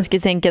 Det var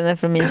önsketänkande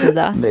från min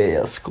sida. Nej,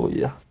 jag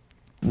skojar.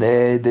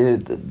 Nej,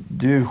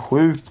 du är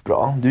sjukt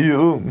bra. Du är ju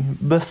ung.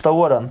 Bästa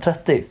åren,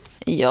 30.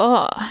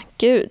 Ja,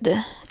 gud.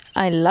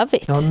 I love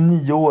it. Jag har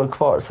 9 år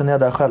kvar, sen är jag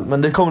där själv.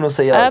 Men det kommer nog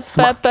säga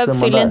smack.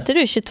 Fyller inte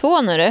du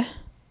 22 nu du?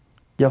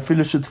 Jag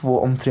fyller 22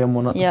 om 3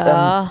 månader.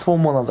 Ja. 2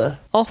 månader.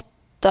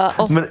 8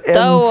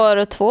 år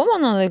och 2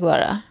 månader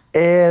bara.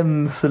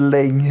 Än så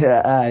länge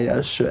är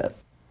jag 21.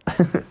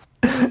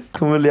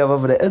 Kommer leva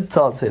på det ett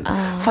tag till.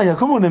 Fan, jag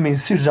kommer ihåg när min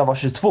syrra var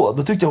 22.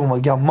 Då tyckte jag hon var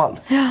gammal.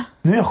 Ja.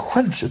 Nu är jag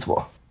själv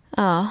 22.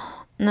 Ja.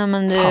 Nej,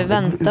 men du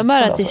väntar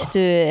bara tills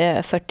du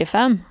är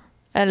 45.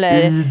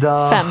 Eller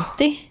Ida,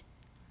 50.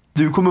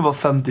 Du kommer vara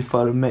 50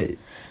 före mig.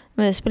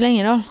 Men det spelar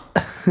ingen roll.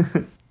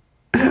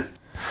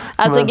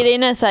 Alltså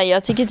grejen är så här,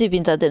 jag tycker typ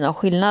inte att det är någon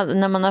skillnad.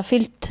 När man har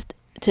fyllt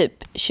typ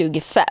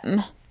 25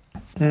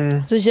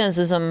 så känns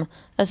det som,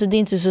 alltså det är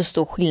inte så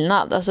stor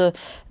skillnad. Alltså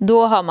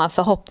då har man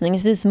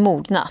förhoppningsvis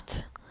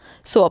mognat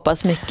så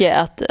pass mycket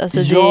att alltså,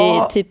 det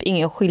är typ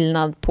ingen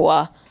skillnad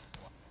på.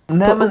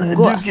 Nej, men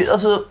du,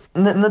 alltså,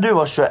 när du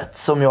var 21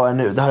 som jag är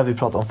nu, det här har vi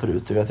pratat om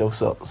förut, det vet jag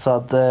också. Så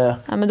att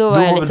ja, men då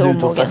var jag lite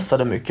omogen. Och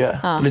festade mycket,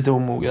 lite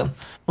omogen.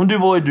 Och du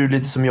var ju du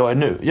lite som jag är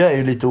nu. Jag är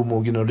ju lite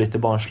omogen och lite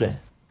barnslig.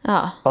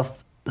 Ja.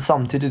 Fast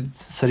samtidigt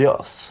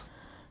seriös.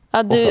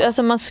 Ja,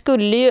 alltså man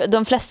skulle ju,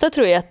 de flesta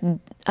tror ju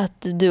att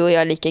du och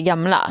jag är lika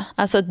gamla.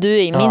 Alltså att du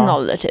är i min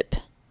ålder typ.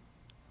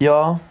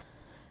 Ja.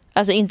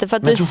 Alltså inte för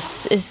att du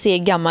ser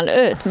gammal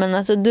ut, men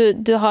alltså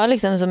du har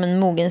liksom som en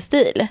mogen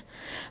stil.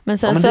 Men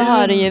sen så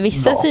har du ju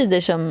vissa sidor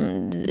som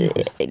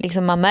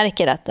liksom man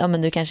märker att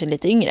men du kanske är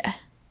lite yngre.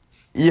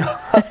 Ja,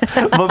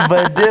 vad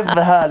är det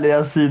för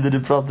härliga sidor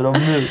du pratar om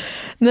nu?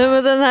 Nej,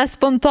 men den här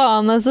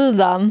spontana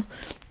sidan.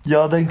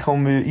 Ja, den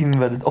kommer ju in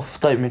väldigt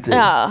ofta i mitt liv.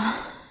 Ja.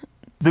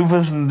 Då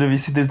först när vi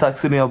sitter i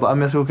taxin och jag bara,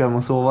 jag ska åka hem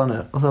och sova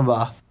nu. Och sen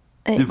bara,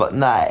 du bara,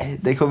 nej,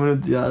 det kommer du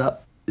inte göra.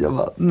 Jag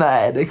bara,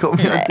 nej, det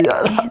kommer jag inte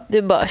göra.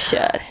 Du bara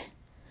kör.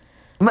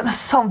 Men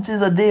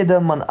samtidigt är det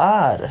den man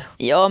är.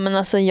 Ja, men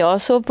alltså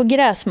jag sov på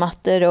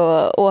gräsmattor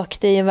och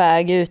åkte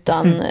iväg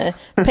utan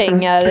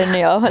pengar när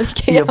jag var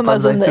lika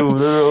gammal som dig.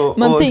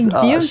 Man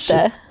tänkte ju inte.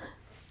 Shit.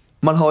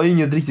 Man har ju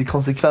inget riktigt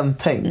konsekvent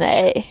tänk.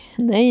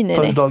 Nej.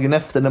 Först dagen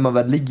efter när man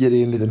väl ligger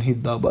i en liten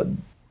hydda och bara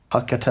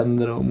hackar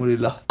tänder och mår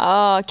illa.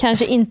 Ja,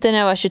 kanske inte när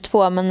jag var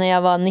 22, men när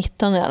jag var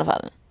 19 i alla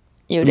fall.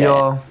 Gjorde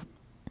jag.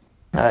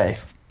 Nej,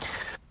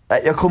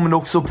 jag kommer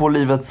nog också på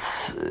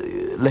livets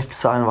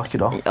läxa en vacker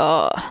dag.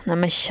 Ja, nej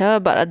men kör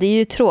bara. Det är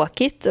ju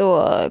tråkigt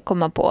att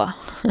komma på.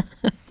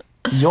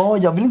 Ja,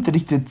 jag vill inte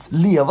riktigt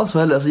leva så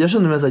heller. Alltså, jag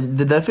känner mig så här,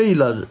 det är därför jag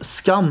gillar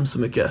skam så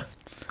mycket.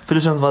 För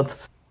det känns som att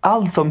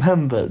allt som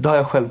händer, det har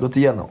jag själv gått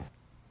igenom.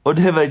 Och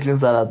det är verkligen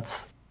så här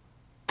att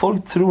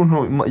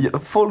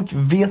folk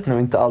vet nog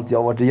inte allt jag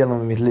har varit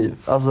igenom i mitt liv.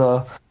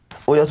 Alltså,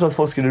 och jag tror att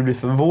folk skulle bli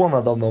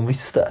förvånade om de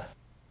visste.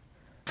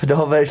 För det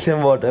har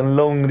verkligen varit en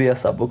lång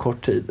resa på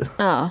kort tid.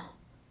 Ja.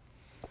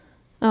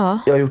 Ja.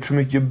 Jag har gjort så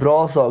mycket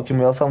bra saker,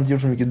 men jag har samtidigt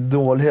gjort så mycket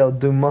dåliga och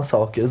dumma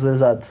saker. Så det är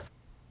så att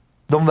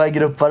de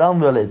väger upp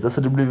varandra lite,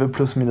 så det blir väl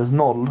plus minus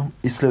noll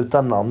i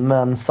slutändan.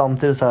 Men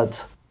samtidigt så här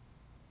att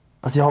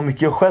alltså jag har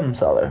mycket att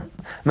skäms över.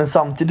 Men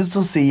samtidigt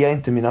så ser jag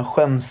inte mina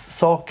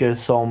skämssaker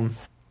som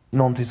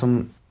någonting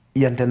som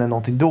egentligen är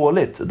någonting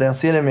dåligt. Jag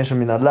ser det mer som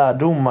mina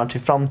lärdomar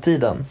till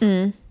framtiden.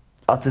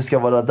 Att det ska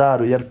vara där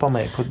och hjälpa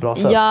mig på ett bra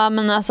sätt. Ja,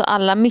 men alltså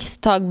alla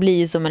misstag blir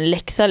ju som en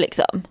läxa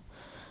liksom.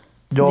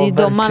 Ja, det är ju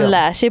verkligen. de man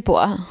lär sig på.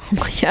 Om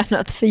man gör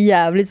något för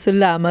jävligt så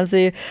lär man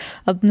sig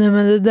att nej,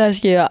 men det där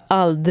ska jag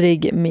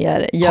aldrig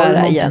mer göra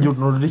Har du igen. gjort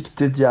något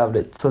riktigt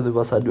jävligt så du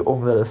bara så här, du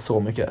ångrar det så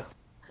mycket?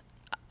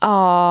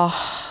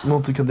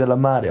 Något du kan dela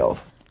med dig av?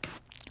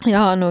 Jag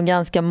har nog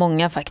ganska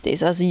många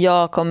faktiskt. Alltså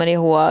jag kommer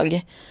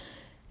ihåg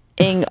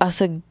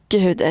alltså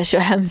gud, det är så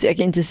hemskt, jag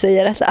kan inte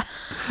säga detta.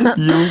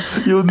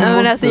 Jo,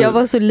 men alltså jag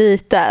var så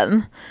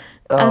liten.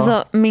 Ja.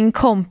 Alltså min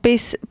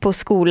kompis på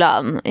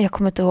skolan, jag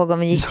kommer inte ihåg om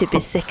vi gick typ i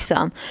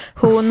 6:an.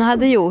 Hon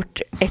hade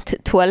gjort ett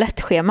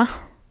toalettschema.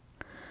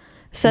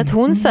 Så att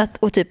hon satt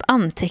och typ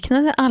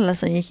antecknade alla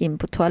som gick in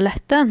på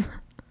toaletten.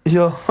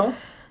 Ja.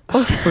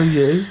 Och så,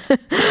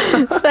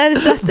 så är det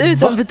satt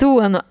utanför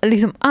toan och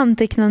liksom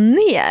antecknade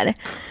ner.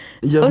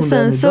 Ja, och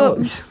sen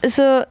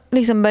så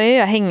liksom började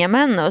jag hänga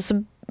med henne och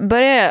så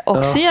började jag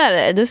också göra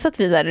det. Då satt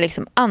vi där och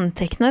liksom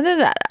antecknade det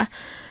där.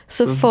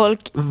 Så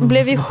folk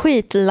blev ju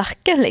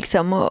skitlacka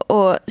liksom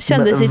och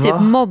kände sig typ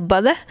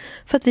mobbade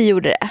för att vi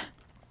gjorde det.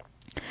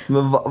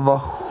 Men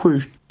vad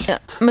sjukt. Ja,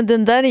 men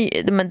den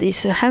där men det är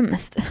så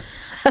hemskt.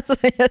 Alltså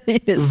jag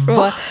tycker det är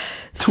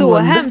så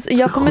hemskt.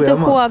 Jag kommer inte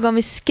ihåg om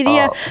vi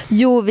skrev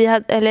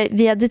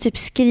vi hade typ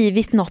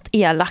skrivit något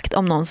elakt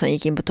om någon som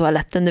gick in på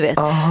toaletten, du vet.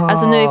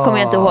 Alltså nu kommer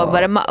jag inte ihåg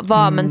vad det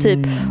var, men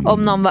typ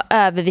om någon var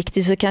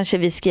överviktig så kanske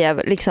vi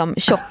skrev liksom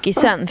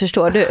tjockisen,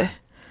 förstår du?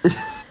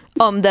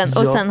 Om den,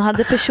 och sen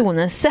hade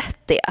personen sett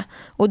det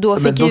och då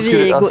fick ju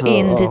vi gå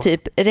in till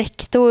typ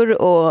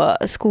rektor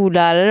och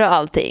skollärare och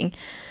allting.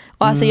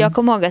 Och alltså jag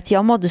kommer ihåg att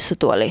jag mådde så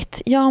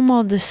dåligt. Jag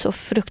mådde så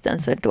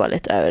fruktansvärt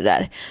dåligt över det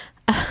där.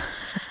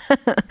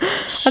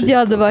 Att jag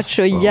hade varit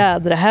så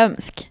jädra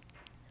hemsk.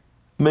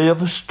 Men jag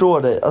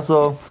förstår dig.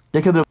 Alltså,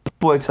 jag kan dra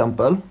 2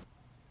 exempel.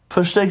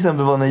 Första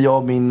exempel var när jag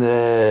och min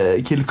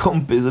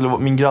killkompis, eller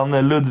min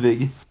granne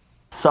Ludvig,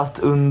 satt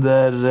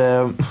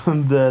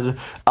under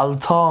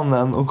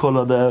altanen och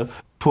kollade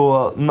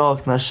på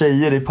nakna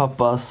tjejer i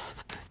pappas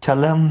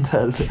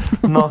kalender.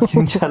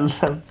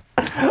 Nakenkalendern.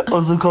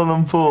 Och så kom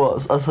de på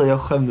oss. Alltså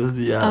jag skämdes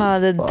igen. Ja,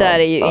 det där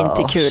är ju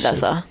inte kul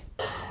alltså.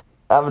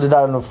 Ja, men det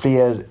där har nog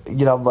fler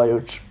grabbar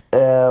gjort.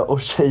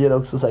 Och tjejer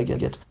också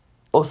säkert.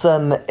 Och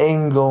sen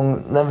en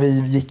gång när vi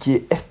gick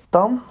i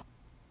 1:an.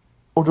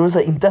 Och då var det så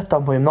här, inte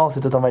 1:an på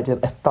gymnasiet utan verkligen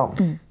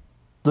 1:an.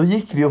 Då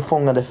gick vi och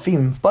fångade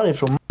fimpar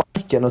ifrån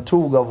marken och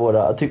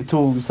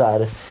tog så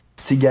här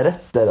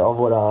cigaretter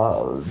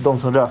av de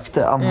som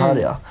rökte,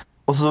 anhöriga.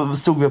 Och så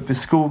stod vi upp i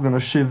skogen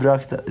och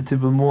tjuvrökte i typ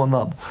en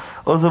månad.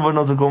 Och så var det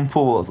någon som kom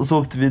på oss och så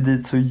åkte vi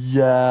dit så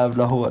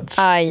jävla hårt.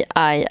 Aj.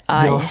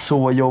 Det var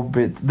så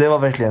jobbigt. Det var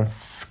verkligen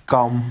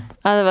skam.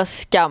 Ja, det var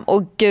skam.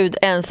 Och gud,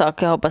 en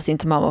sak, jag hoppas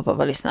inte mamma och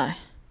pappa lyssnar.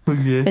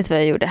 Okay. Vet du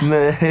vad jag gjorde?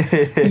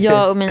 Nej.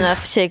 Jag och mina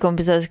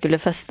tjejkompisar skulle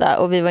festa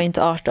och vi var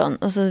inte 18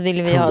 och så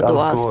ville vi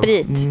ha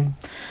sprit.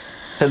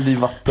 Hällde i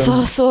vatten.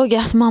 Så såg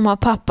jag att mamma och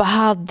pappa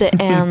hade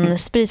en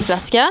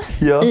spritflaska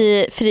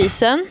i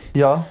frysen.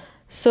 Ja.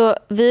 Så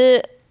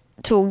vi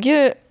tog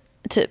ju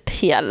typ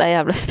hela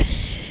jävla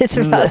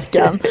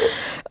spritflaskan.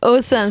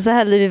 Och sen så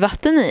hällde vi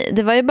vatten i.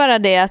 Det var ju bara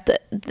det att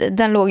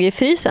den låg i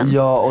frysen.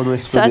 Ja, och då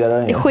exploderade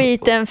den. Så att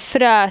skiten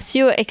frös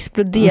ju och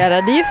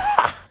exploderade ju.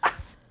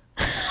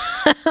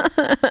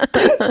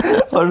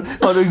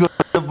 Har du gått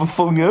upp och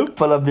fånga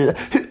upp alla bilar?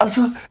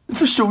 Alltså,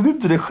 förstod du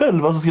inte det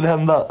själv vad som skulle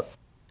hända?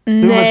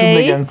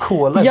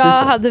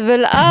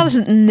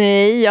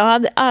 Nej, jag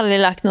hade aldrig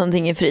lagt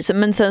någonting i frysen.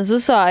 Men sen så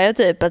sa jag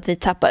typ att vi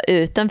tappade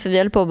ut den, för vi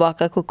höll på att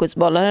baka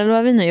kokosbollar eller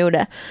vad vi nu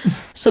gjorde,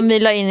 som vi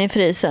la in i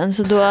frysen.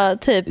 Så då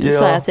typ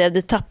sa jag att vi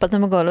hade tappat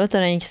den på golvet och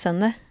den gick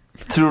sönder.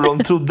 Tror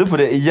de trodde på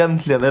det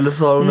egentligen, eller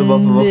sa de det bara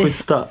för att vara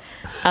schyssta?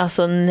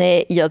 Alltså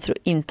nej, jag tror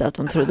inte att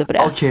de trodde på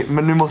det. Okej,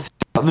 men nu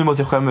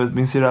måste jag skämma ut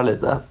min syrra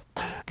lite.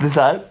 Det är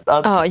så här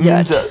att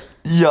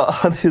ja,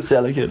 det är så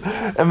jävla kul.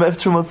 Men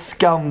eftersom att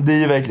skam, det är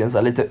ju verkligen så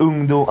här lite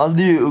ungdom. Alltså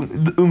det är ju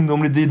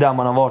ungdomligt, det är ju där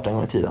man har varit en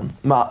gång i tiden.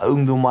 Med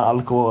ungdomar,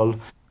 alkohol,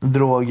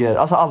 droger,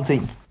 alltså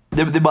allting.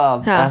 Det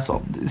bara är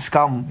så.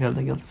 Skam helt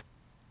enkelt.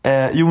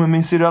 Men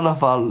min syrra i alla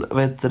fall,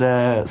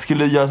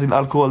 skulle göra sin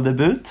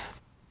alkoholdebut.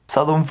 Så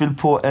hade hon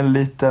fyllt på en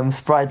liten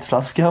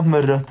Sprite-flaska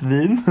med rött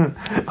vin.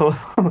 och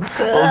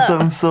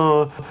sen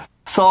så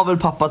sa väl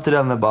pappa till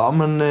henne bara,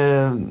 men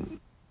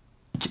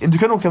du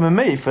kan åka med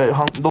mig, för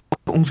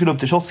hon skulle upp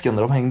till kiosken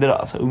där de hängde där,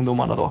 alltså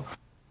ungdomarna då.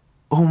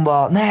 Och hon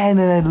bara,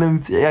 nej,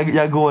 lugnt,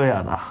 jag går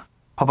gärna.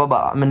 Pappa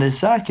bara, men är det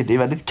säkert? Det är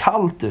väldigt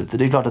kallt ute,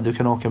 det är klart att du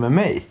kan åka med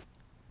mig.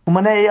 Hon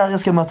bara, nej, jag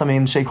ska möta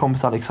min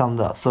tjejkompis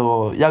Alexandra,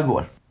 så jag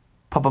går.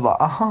 Pappa bara,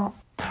 aha.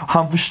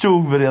 Han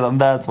förstod väl redan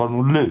där att det var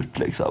något lurt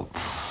liksom.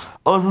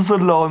 Och så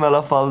la hon i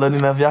alla fall den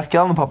innanför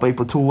jackan och pappa gick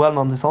på toa eller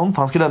någonting sånt.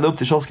 För han skulle ändå upp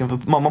till kiosken för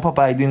mamma och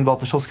pappa ägde en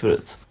gatukiosk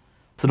förut.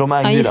 Så de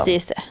ägde just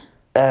det.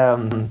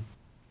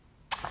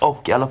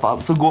 Och i alla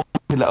fall så går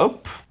man till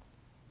upp.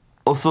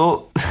 Och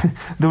så,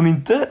 det hon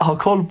inte har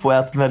koll på är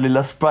att den här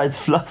lilla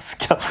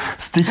Sprite-flaskan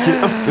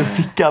sticker upp i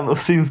fickan och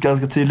syns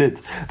ganska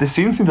tydligt. Det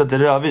syns inte att det är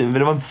rödvin, för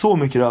det var inte så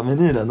mycket rödvin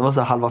i den. Det var så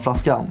här halva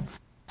flaskan.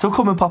 Så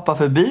kommer pappa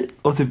förbi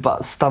och typ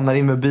bara stannar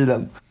in med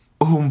bilen.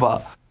 Och hon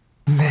bara,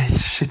 nej,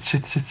 shit.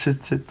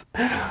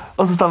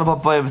 Och så stannar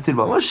pappa över till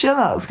och bara,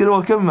 tjena, ska du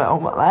åka med mig? Och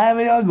hon bara, nej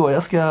men jag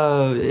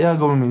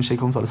går med min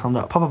tjejkompis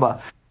Alessandra. Pappa bara,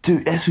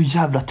 du är så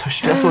jävla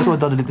törstig. Jag såg att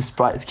du hade lite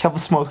Sprite, kan jag få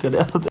smaka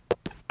det?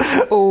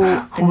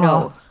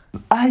 No.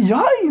 Nej, jag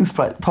har ingen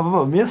Sprite. Pappa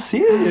bara, men jag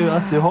ser ju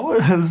att du har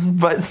en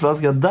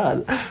Sprite-flaska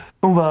där.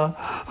 Hon bara,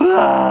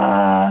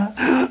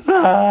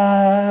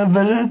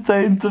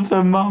 berätta inte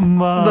för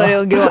mamma. Började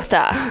hon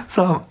gråta?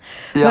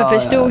 Men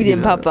förstod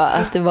din pappa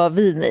att det var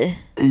vin i?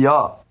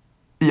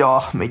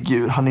 Ja, men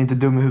gud, han är inte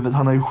dum i huvudet.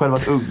 Han har ju själv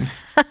varit ung.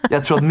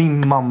 Jag tror att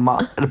min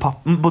mamma, eller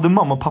pappa, både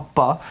mamma och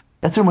pappa,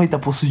 jag tror de har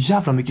hittat på så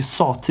jävla mycket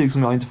sattyg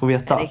som jag inte får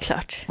veta. Det är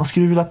klart. Man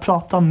skulle vilja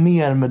prata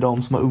mer med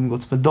dem som har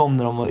umgåtts med dem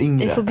när de var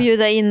yngre. Vi får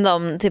bjuda in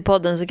dem till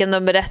podden så kan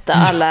de berätta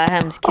alla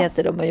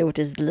hemskheter de har gjort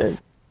i sitt liv.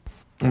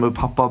 Men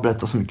pappa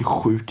berättade så mycket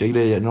sjuka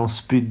grejer. När de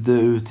spydde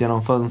ut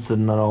genom fönstret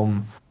när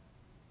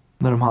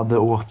de hade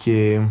åkt.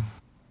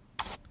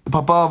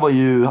 Pappa var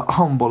ju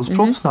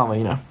handbollsproffs när han var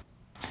yngre.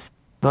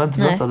 Det har jag inte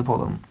berättat i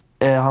podden.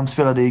 Han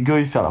spelade i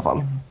Guif i alla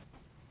fall.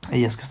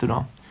 I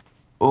Eskilstuna.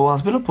 Och han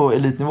spelade på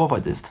elitnivå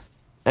faktiskt.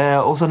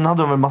 Och sen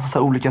hade de väl massa så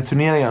här olika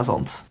turneringar och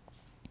sånt.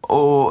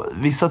 Och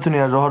vissa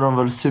turneringar då hade de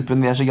väl super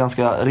ner sig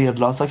ganska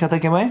redlösa, kan jag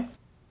tänka mig.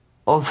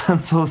 Och sen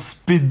så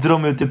spydde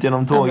de ut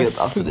genom tåget.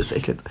 Alltså det är så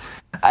äckligt.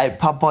 Nej,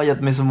 pappa har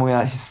gett mig så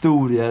många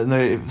historier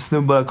när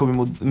snubbar kom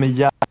emot med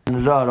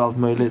järnrör och allt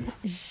möjligt.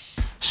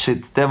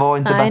 Shit, det var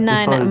inte bättre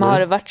Nej, förr. men har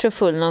du varit så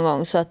full någon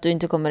gång så att du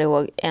inte kommer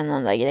ihåg en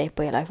enda grej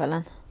på hela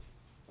kvällen?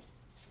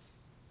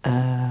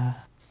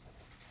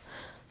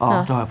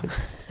 Ja, det har jag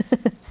faktiskt.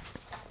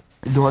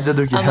 Då hade jag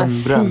druckit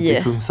hembränt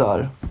i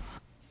Kungsör.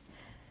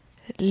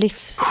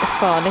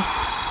 Livsfarligt.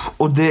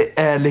 Och det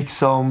är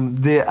liksom,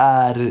 det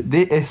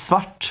är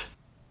svart.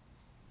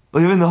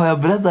 Och jag vet inte, har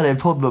jag berättat det i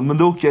podden, men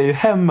då åker jag ju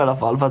hem i alla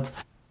fall. För att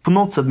på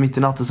något sätt mitt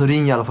i natten så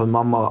ringer i alla fall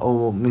mamma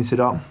och min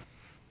syrra.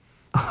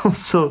 Och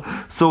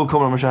så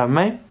kommer de och kör hem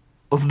mig.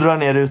 Och så drar jag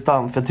ner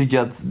rutan, för jag tycker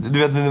att, du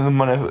vet när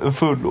man är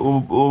full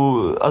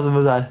och alltså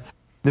med så här,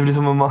 det blir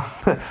som om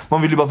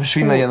man vill ju bara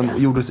försvinna genom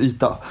jordens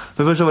yta.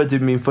 För först var det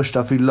typ min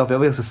första fylla, för jag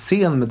var ganska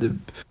sen med typ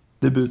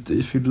debut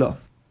i fylla.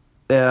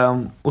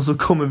 Och så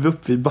kommer vi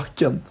upp vid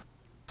backen.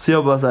 Så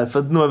jag bara så här, för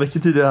att några veckor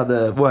tidigare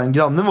hade vår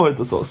granne varit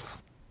hos oss.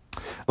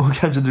 Och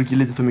kanske druckit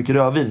lite för mycket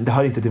rödvin. Det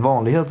hör inte till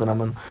vanligheterna,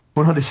 men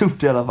hon hade gjort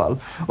det i alla fall.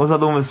 Och så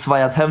hade hon väl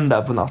svajat hem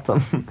där på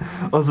natten.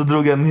 Och så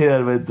drog jag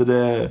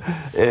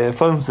ner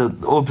fönstret.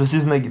 Och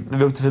precis när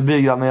vi åkte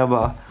förbi grannen, jag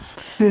bara,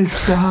 det är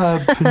så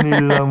här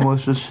Pernilla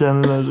måste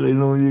känna sig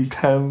när hon gick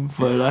hem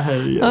förra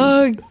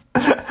helgen.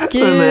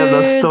 Gud. Den där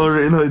jävla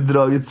storyn har ju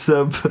dragits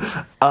upp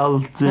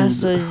alltid.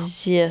 Alltså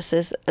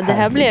Jesus. Det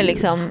här blev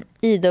liksom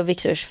Ida och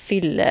Viktors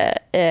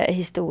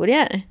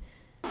fyllehistorier.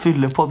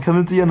 Fyllepodd, kan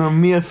du inte ge några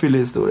mer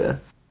fyllehistorier?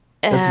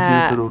 Jag tycker det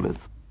är så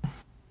roligt.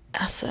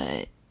 Alltså,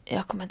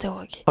 jag kommer inte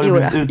ihåg. Har du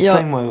blivit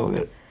utslängd många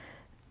gånger?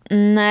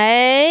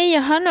 Nej,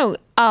 jag har nog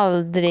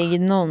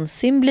aldrig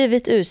någonsin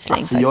blivit utslängd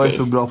alltså, faktiskt. Jag är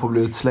så bra på att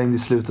bli utslängd i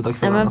slutet av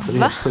kvällen. Alltså, det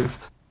är helt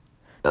sjukt.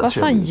 Vad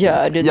fan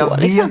gör du då? Jag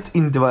vet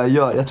inte vad jag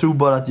gör. Jag tror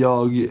bara att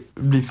jag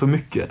blir för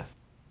mycket.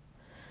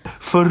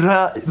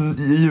 Förra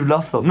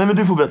julafton. Nej, men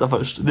du får berätta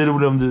först. Det är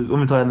roligt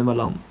om vi tar en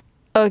emellan.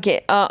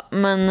 Okej, ja,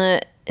 men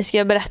ska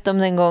jag berätta om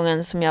den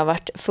gången som jag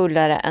varit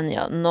fullare än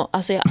jag?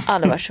 Alltså jag har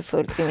aldrig varit så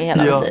full i min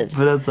hela liv. Ja,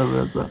 berätta.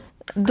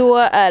 Då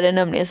är det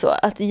nämligen så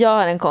att jag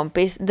har en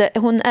kompis,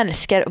 hon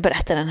älskar att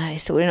berätta den här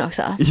historien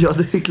också. Ja,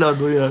 det är klart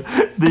hon gör.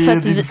 Det är en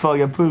lite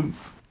svaga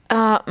punkt.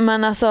 Ja,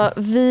 men alltså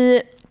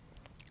vi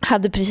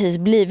hade precis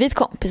blivit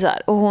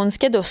kompisar och hon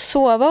ska då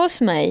sova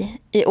hos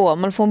mig i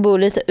Åmål, för hon bor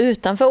lite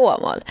utanför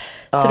Åmål.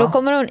 Så då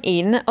kommer hon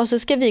in och så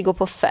ska vi gå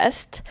på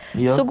fest.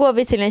 Ja. Så går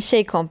vi till en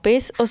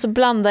tjejkompis och så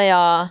blandar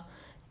jag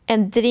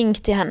en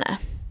drink till henne.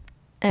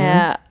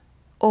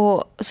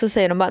 Och så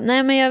säger de bara,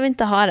 nej men jag vill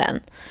inte ha den.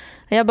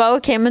 Jag bara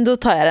okej, men då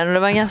tar jag den, och det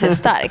var ganska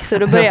stark. Så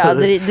då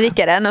började jag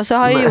dricka den. Och så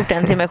har jag gjort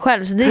den till mig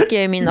själv, så dricker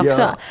jag ju min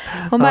också.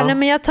 Hon bara, nej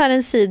men jag tar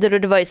en cider.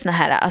 Och det var ju såna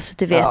här, alltså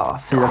du vet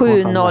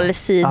 7-0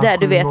 cider,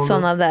 du vet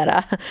såna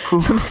där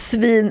som är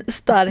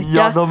svinstarka.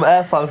 Ja, de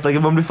är fan starka,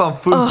 man blir fan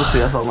full på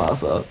 3 såna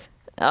alltså.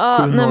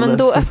 Ja, nej men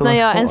då öppnar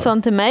jag en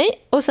sån till mig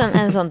och sen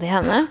en sån till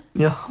henne.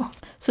 Ja.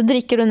 Så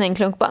dricker hon en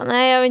klunk, bara,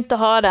 nej jag vill inte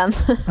ha den.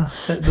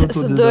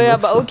 Så då är jag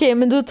bara, okej,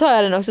 men då tar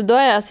jag den också. Då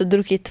har jag alltså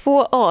druckit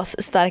 2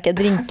 asstarka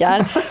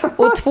drinkar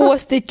och 2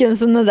 stycken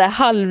sådana där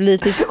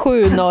halvliters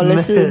 7-0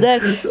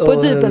 cider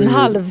på typ en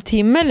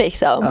halvtimme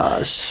liksom.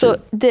 Så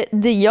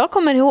det jag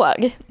kommer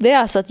ihåg, det är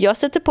alltså att jag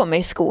sätter på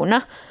mig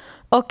skorna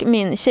Och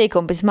min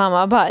tjejkompis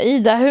mamma bara,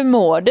 Ida, hur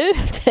mår du?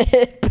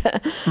 Typ.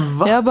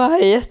 Va? Jag bara,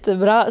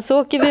 jättebra.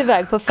 Så åker vi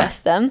iväg på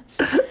festen.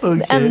 Okay.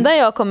 Det enda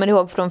jag kommer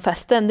ihåg från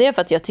festen, det är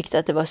för att jag tyckte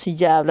att det var så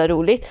jävla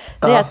roligt.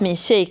 Det är att min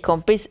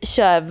tjejkompis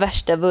kör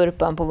värsta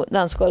vurpan på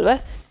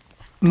dansgolvet.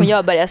 Och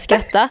jag börjar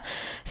skratta.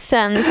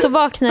 Sen så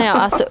vaknar jag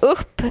alltså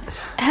upp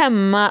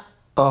hemma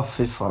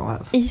fy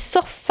fan, i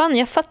soffan.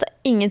 Jag fattar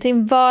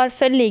ingenting.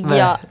 Varför ligger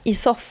jag i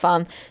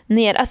soffan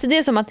ner? Alltså det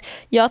är som att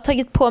jag har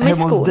tagit på mig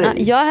skorna.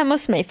 Jag är hemma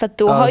hos mig. För att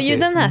då har ju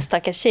den här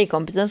stackars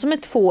tjejkompisen som är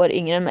 2 år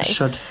yngre än mig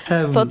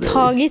fått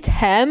tagit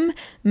hem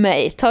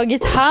mig.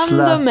 Tagit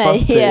hand om mig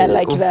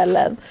hela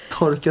kvällen.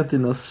 Torkat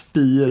dina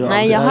spyor.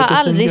 Nej, jag har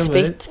aldrig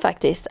spytt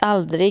faktiskt.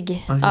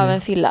 Aldrig av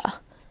en fylla.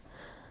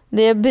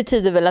 Det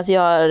betyder väl att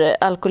jag har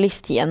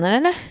alkoholistgener,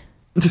 eller?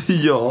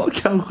 Ja,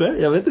 kanske.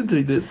 Jag vet inte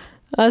riktigt.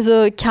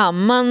 Alltså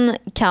kan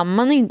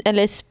man inte,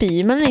 eller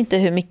spyr man inte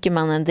hur mycket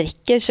man än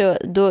dricker, så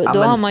då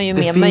har man ju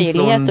mer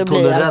möjlighet att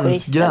bli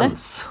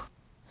alkoholist.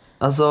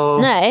 Alltså...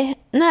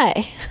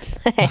 Nej.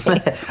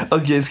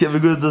 Okej, ska vi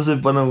gå ut och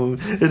supa någon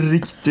gång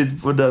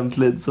riktigt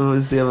ordentligt, så får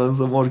vi se vem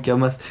som orkar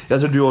mest. Jag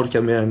tror du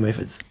orkar mer än mig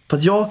faktiskt. För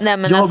att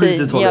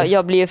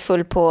jag blir ju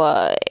full på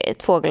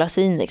 2 glas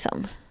vin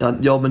liksom.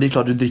 Ja, men det är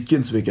klart, du dricker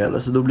inte så mycket heller,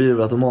 så då blir det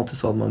väl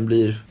automatiskt så att man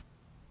blir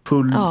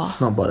full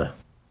snabbare.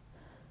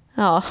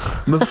 Ja.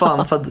 Men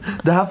fan, för att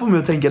det här får mig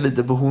att tänka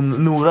lite på hon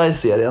Nora i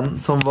serien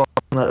som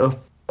vaknar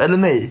upp, eller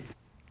nej,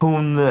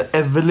 hon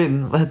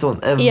Evelyn, vad heter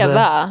hon?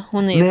 Eva,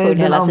 hon är ju full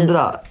hela tiden. Nej, den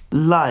andra,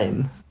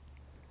 Line.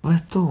 Vad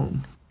heter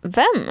hon?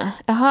 Vem?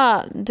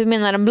 Jaha, du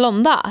menar den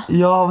blonda?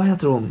 Ja, vad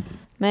heter hon?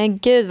 Men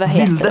gud, vad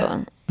heter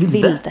hon?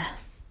 Vilde.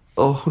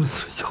 Hon är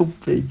så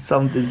jobbig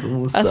samtidigt som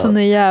hon är söt. Alltså hon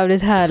är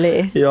jävligt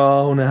härlig.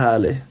 Ja, hon är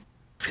härlig.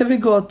 Ska vi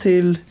gå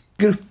till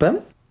gruppen?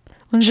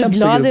 Hon är så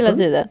glad hela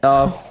tiden.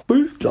 Ja,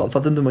 sjukt glad. För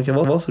att inte man kan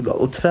vara så glad.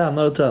 Och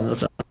tränar.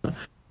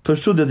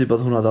 Först trodde jag typ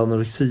att hon hade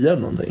anorexia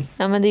eller någonting.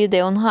 Ja, men det är ju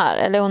det hon har.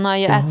 Eller hon har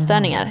ju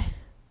ätstörningar.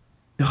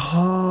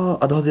 Jaha,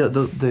 det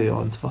har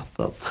jag inte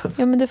fattat.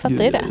 Ja, men du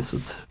fattar ju det.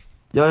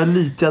 Jag är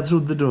lite, jag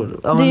trodde då.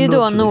 Ja, det är ju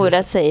då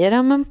Nora säger,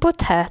 ja men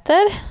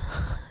potäter.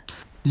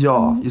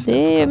 Ja, just det.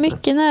 Det är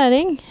mycket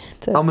näring.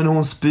 Typ. Ja, men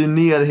hon spyr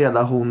ner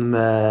hela hon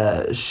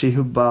med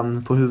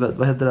shihubban på huvudet.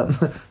 Vad heter den?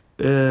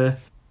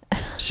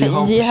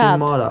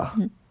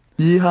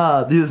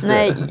 Jihad, just det.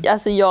 Nej,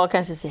 alltså jag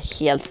kanske ser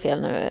helt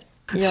fel nu.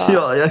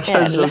 Jag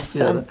kanske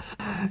ser det.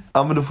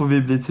 Ja, men då får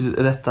vi bli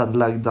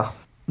tillrättalagda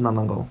en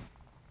annan gång.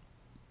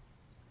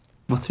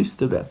 Vad tyst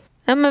det blev.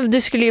 Ja, men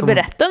du skulle ju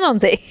berätta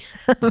någonting.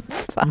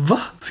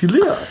 Va? Skulle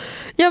jag?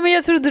 Ja, men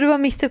jag trodde du var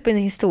mitt uppe i en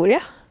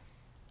historia.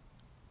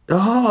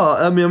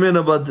 Jaha, men jag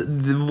menar bara att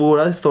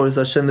våra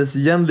historier kändes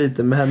igen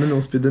lite med henne när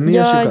hon spydde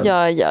ner sig själv.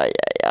 Ja.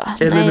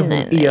 Eller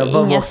nej.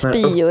 Eva inga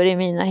spyor i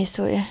mina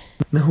historier.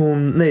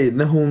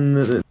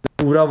 När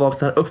Nora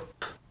vaknar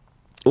upp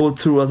och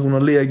tror att hon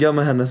har legat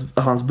med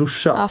hans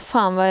brorsa. Ja,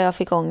 fan vad jag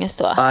fick ångest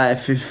då.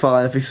 Nej, fy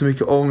fan, jag fick så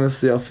mycket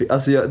ångest.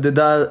 Det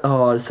där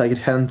har säkert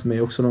hänt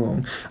mig också någon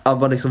gång. Att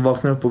man liksom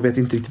vaknar upp och vet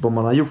inte riktigt vad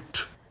man har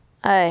gjort.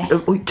 Nej.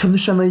 Och kan du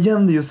känna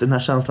igen det, just den här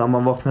känslan?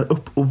 Man vaknar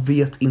upp och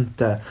vet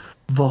inte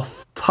vad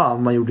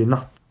fan man gjorde i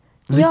natt.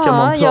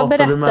 Jag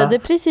berättade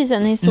precis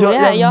en historia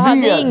här. Jag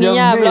hade ingen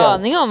jävla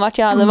aning om vart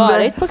jag hade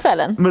varit på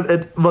kvällen.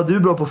 Men var du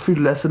bra på att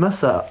fylla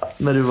sms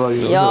när du var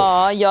i?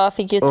 Ja, jag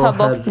fick ju ta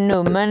bort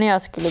nummer när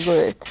jag skulle gå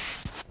ut.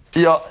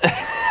 Ja.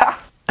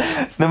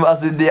 Nej, men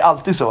alltså det är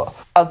alltid så.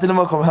 Alltid när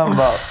man kommer hem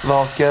bara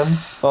vaken.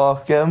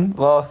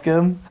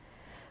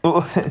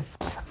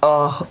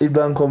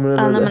 Ibland kommer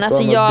det men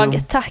alltså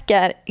jag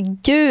tackar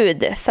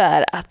Gud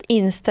för att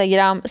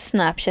Instagram,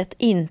 Snapchat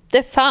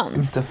inte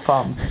fanns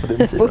på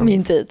din tid. På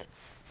min tid.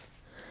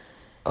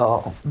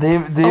 Ja, det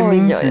är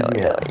min tid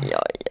mer.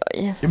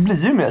 Det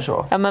blir ju mer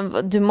så. Ja, men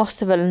du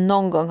måste väl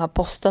någon gång ha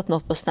postat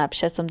något på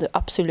Snapchat som du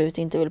absolut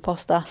inte vill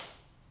posta.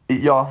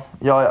 Ja.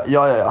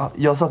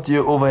 Jag satt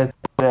ju och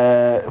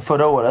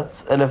förra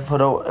året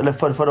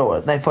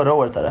förra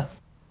året är det.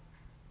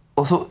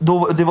 Och så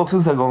då, det var också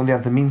en sån gång där jag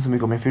inte minns så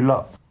mycket om min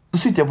fylla. Så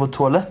sitter jag på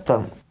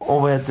toaletten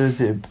och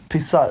typ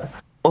pissar.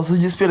 Och så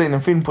spelar jag in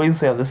en film på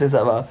Instagram där det säger så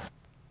här va: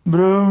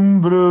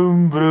 brum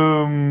brum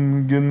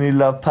brum,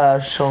 Gunilla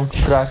Perssons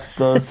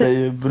traktor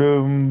säger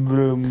brum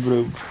brum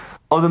brum.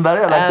 Och den där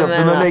har jag lagt upp.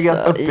 Den har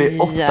legat upp i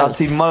 8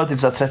 timmar och typ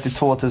så här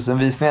 32 000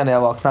 visningar när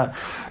jag vaknar.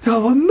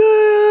 Jag var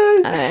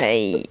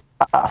nej.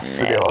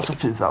 Alltså det var så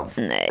pinsamt.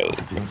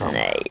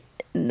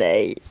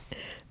 Nej.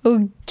 Åh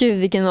gud,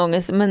 vilken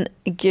ångest. Men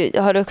gud,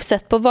 har du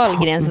sett på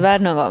Wahlgrens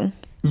värld någon gång?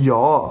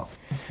 Ja,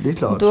 det är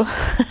klart. Då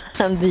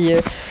hade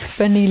ju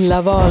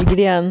Pernilla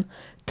Wahlgren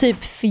typ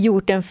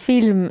gjort en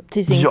film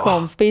till sin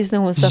kompis när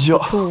hon satt på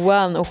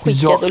toan och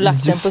skickat och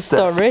lagt den på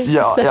stories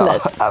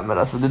istället. Ja, men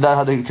alltså det där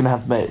hade kunnat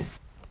hänt mig.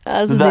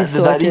 Alltså,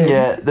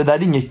 det där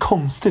är inget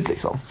konstigt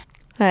liksom.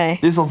 Nej.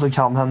 Det är sånt som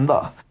kan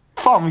hända.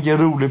 Fan vilken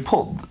rolig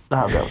podd det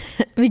här blev.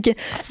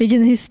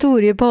 vilken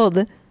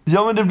historiepodd.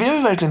 Ja, men det blev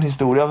ju verkligen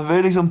historia. Vi har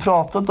ju liksom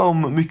pratat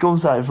mycket om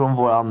så här från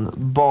våran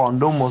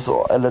barndom och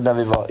så, eller när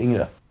vi var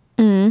yngre.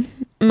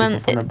 Men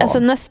alltså,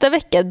 nästa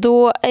vecka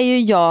då är ju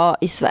jag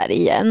i Sverige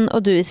igen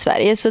och du i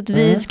Sverige, så att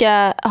vi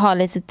ska ha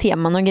lite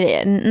teman och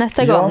grejer.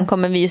 Nästa gång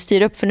kommer vi ju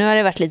styra upp, för nu har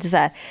det varit lite så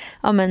här,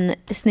 ja men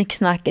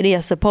snicksnack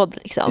resepodd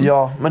liksom.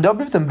 Ja, men det har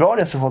blivit en bra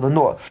resepodd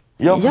ändå.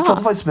 Jag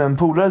pratade faktiskt med en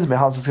polare som är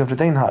han som ska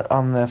flytta in här.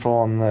 Han är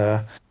från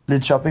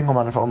Lidköping kommer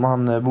han ifrån, men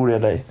han bor i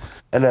LA.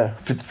 Eller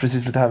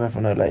precis flyttade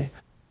hemifrån LA.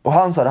 Och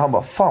han sa det, han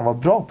bara, fan vad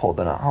bra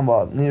podden är. Han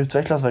bara, ni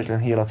utvecklas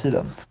verkligen hela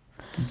tiden.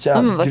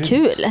 Ja, men vad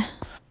grymt. Kul.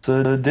 Så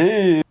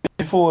vi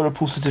får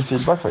positiv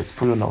feedback faktiskt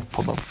på grund av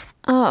podden.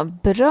 Ja,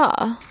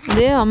 bra.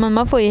 Men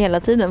man får ju hela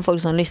tiden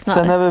folk som lyssnar.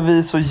 Sen är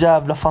vi så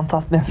jävla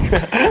fantastiska.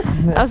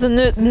 Alltså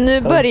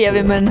nu börjar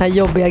vi med den här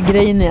jobbiga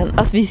grejen igen.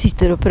 Att vi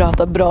sitter och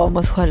pratar bra om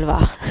oss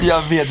själva.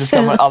 Jag vet, det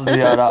ska man aldrig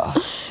göra.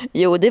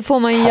 Jo, det får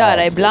man ju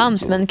göra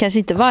ibland, men kanske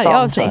inte varje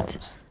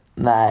avsnitt.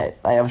 Nej,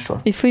 jag förstår.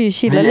 Vi får ju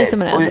chilla lite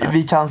med det. Och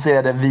vi kan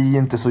säga det, vi är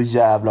inte så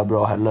jävla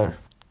bra heller.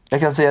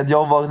 Jag kan säga att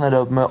jag vaknade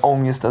upp med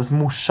ångestens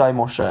morsa i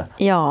morse.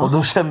 Ja. Och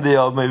då kände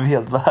jag mig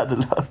helt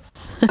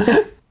värdelös.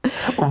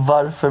 Och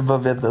varför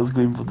behöver jag inte ens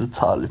gå in på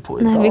detalj på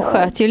idag? Nej, vi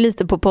sköt ju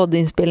lite på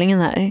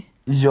poddinspelningen här.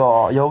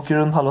 Ja, jag åker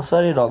runt halva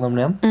Sverige idag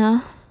nämligen. Ja.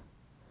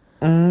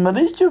 Men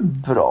det gick ju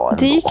bra ändå.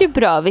 Det gick ju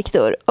bra,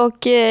 Viktor.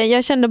 Och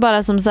jag kände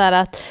bara som så här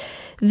att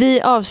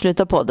vi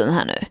avslutar podden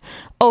här nu.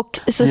 Och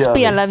så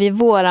spelar vi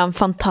våran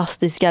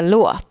fantastiska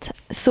låt.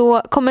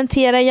 Så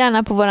kommentera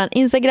gärna på våran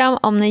Instagram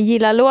om ni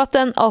gillar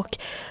låten och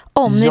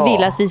om ni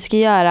vill att vi ska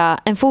göra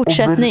en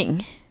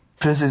fortsättning.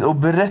 Precis, och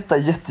berätta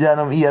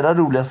jättegärna om era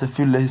roligaste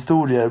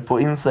fyllehistorier på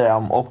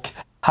Instagram och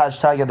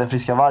hashtagga den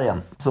friska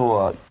vargen.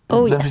 Så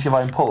den friska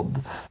vargen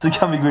podd. Så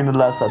kan vi gå in och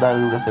läsa, det här är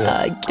det roligaste jag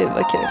vet. Gud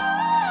vad kul.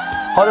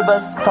 Ha det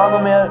bäst, ta hand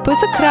om er.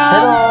 Puss och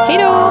kram,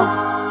 hejdå.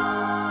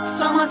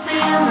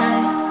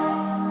 Sommarscener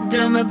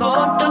drömmer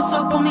bort oss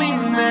och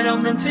påminner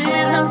om den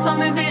tiden som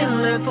vi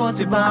ville få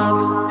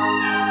tillbaks.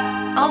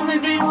 Om vi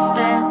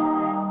visste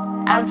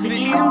att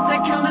vi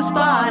inte kunde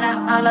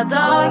spara alla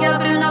dagar,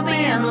 bruna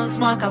ben och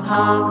smak av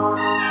hav.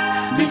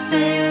 Vi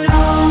säger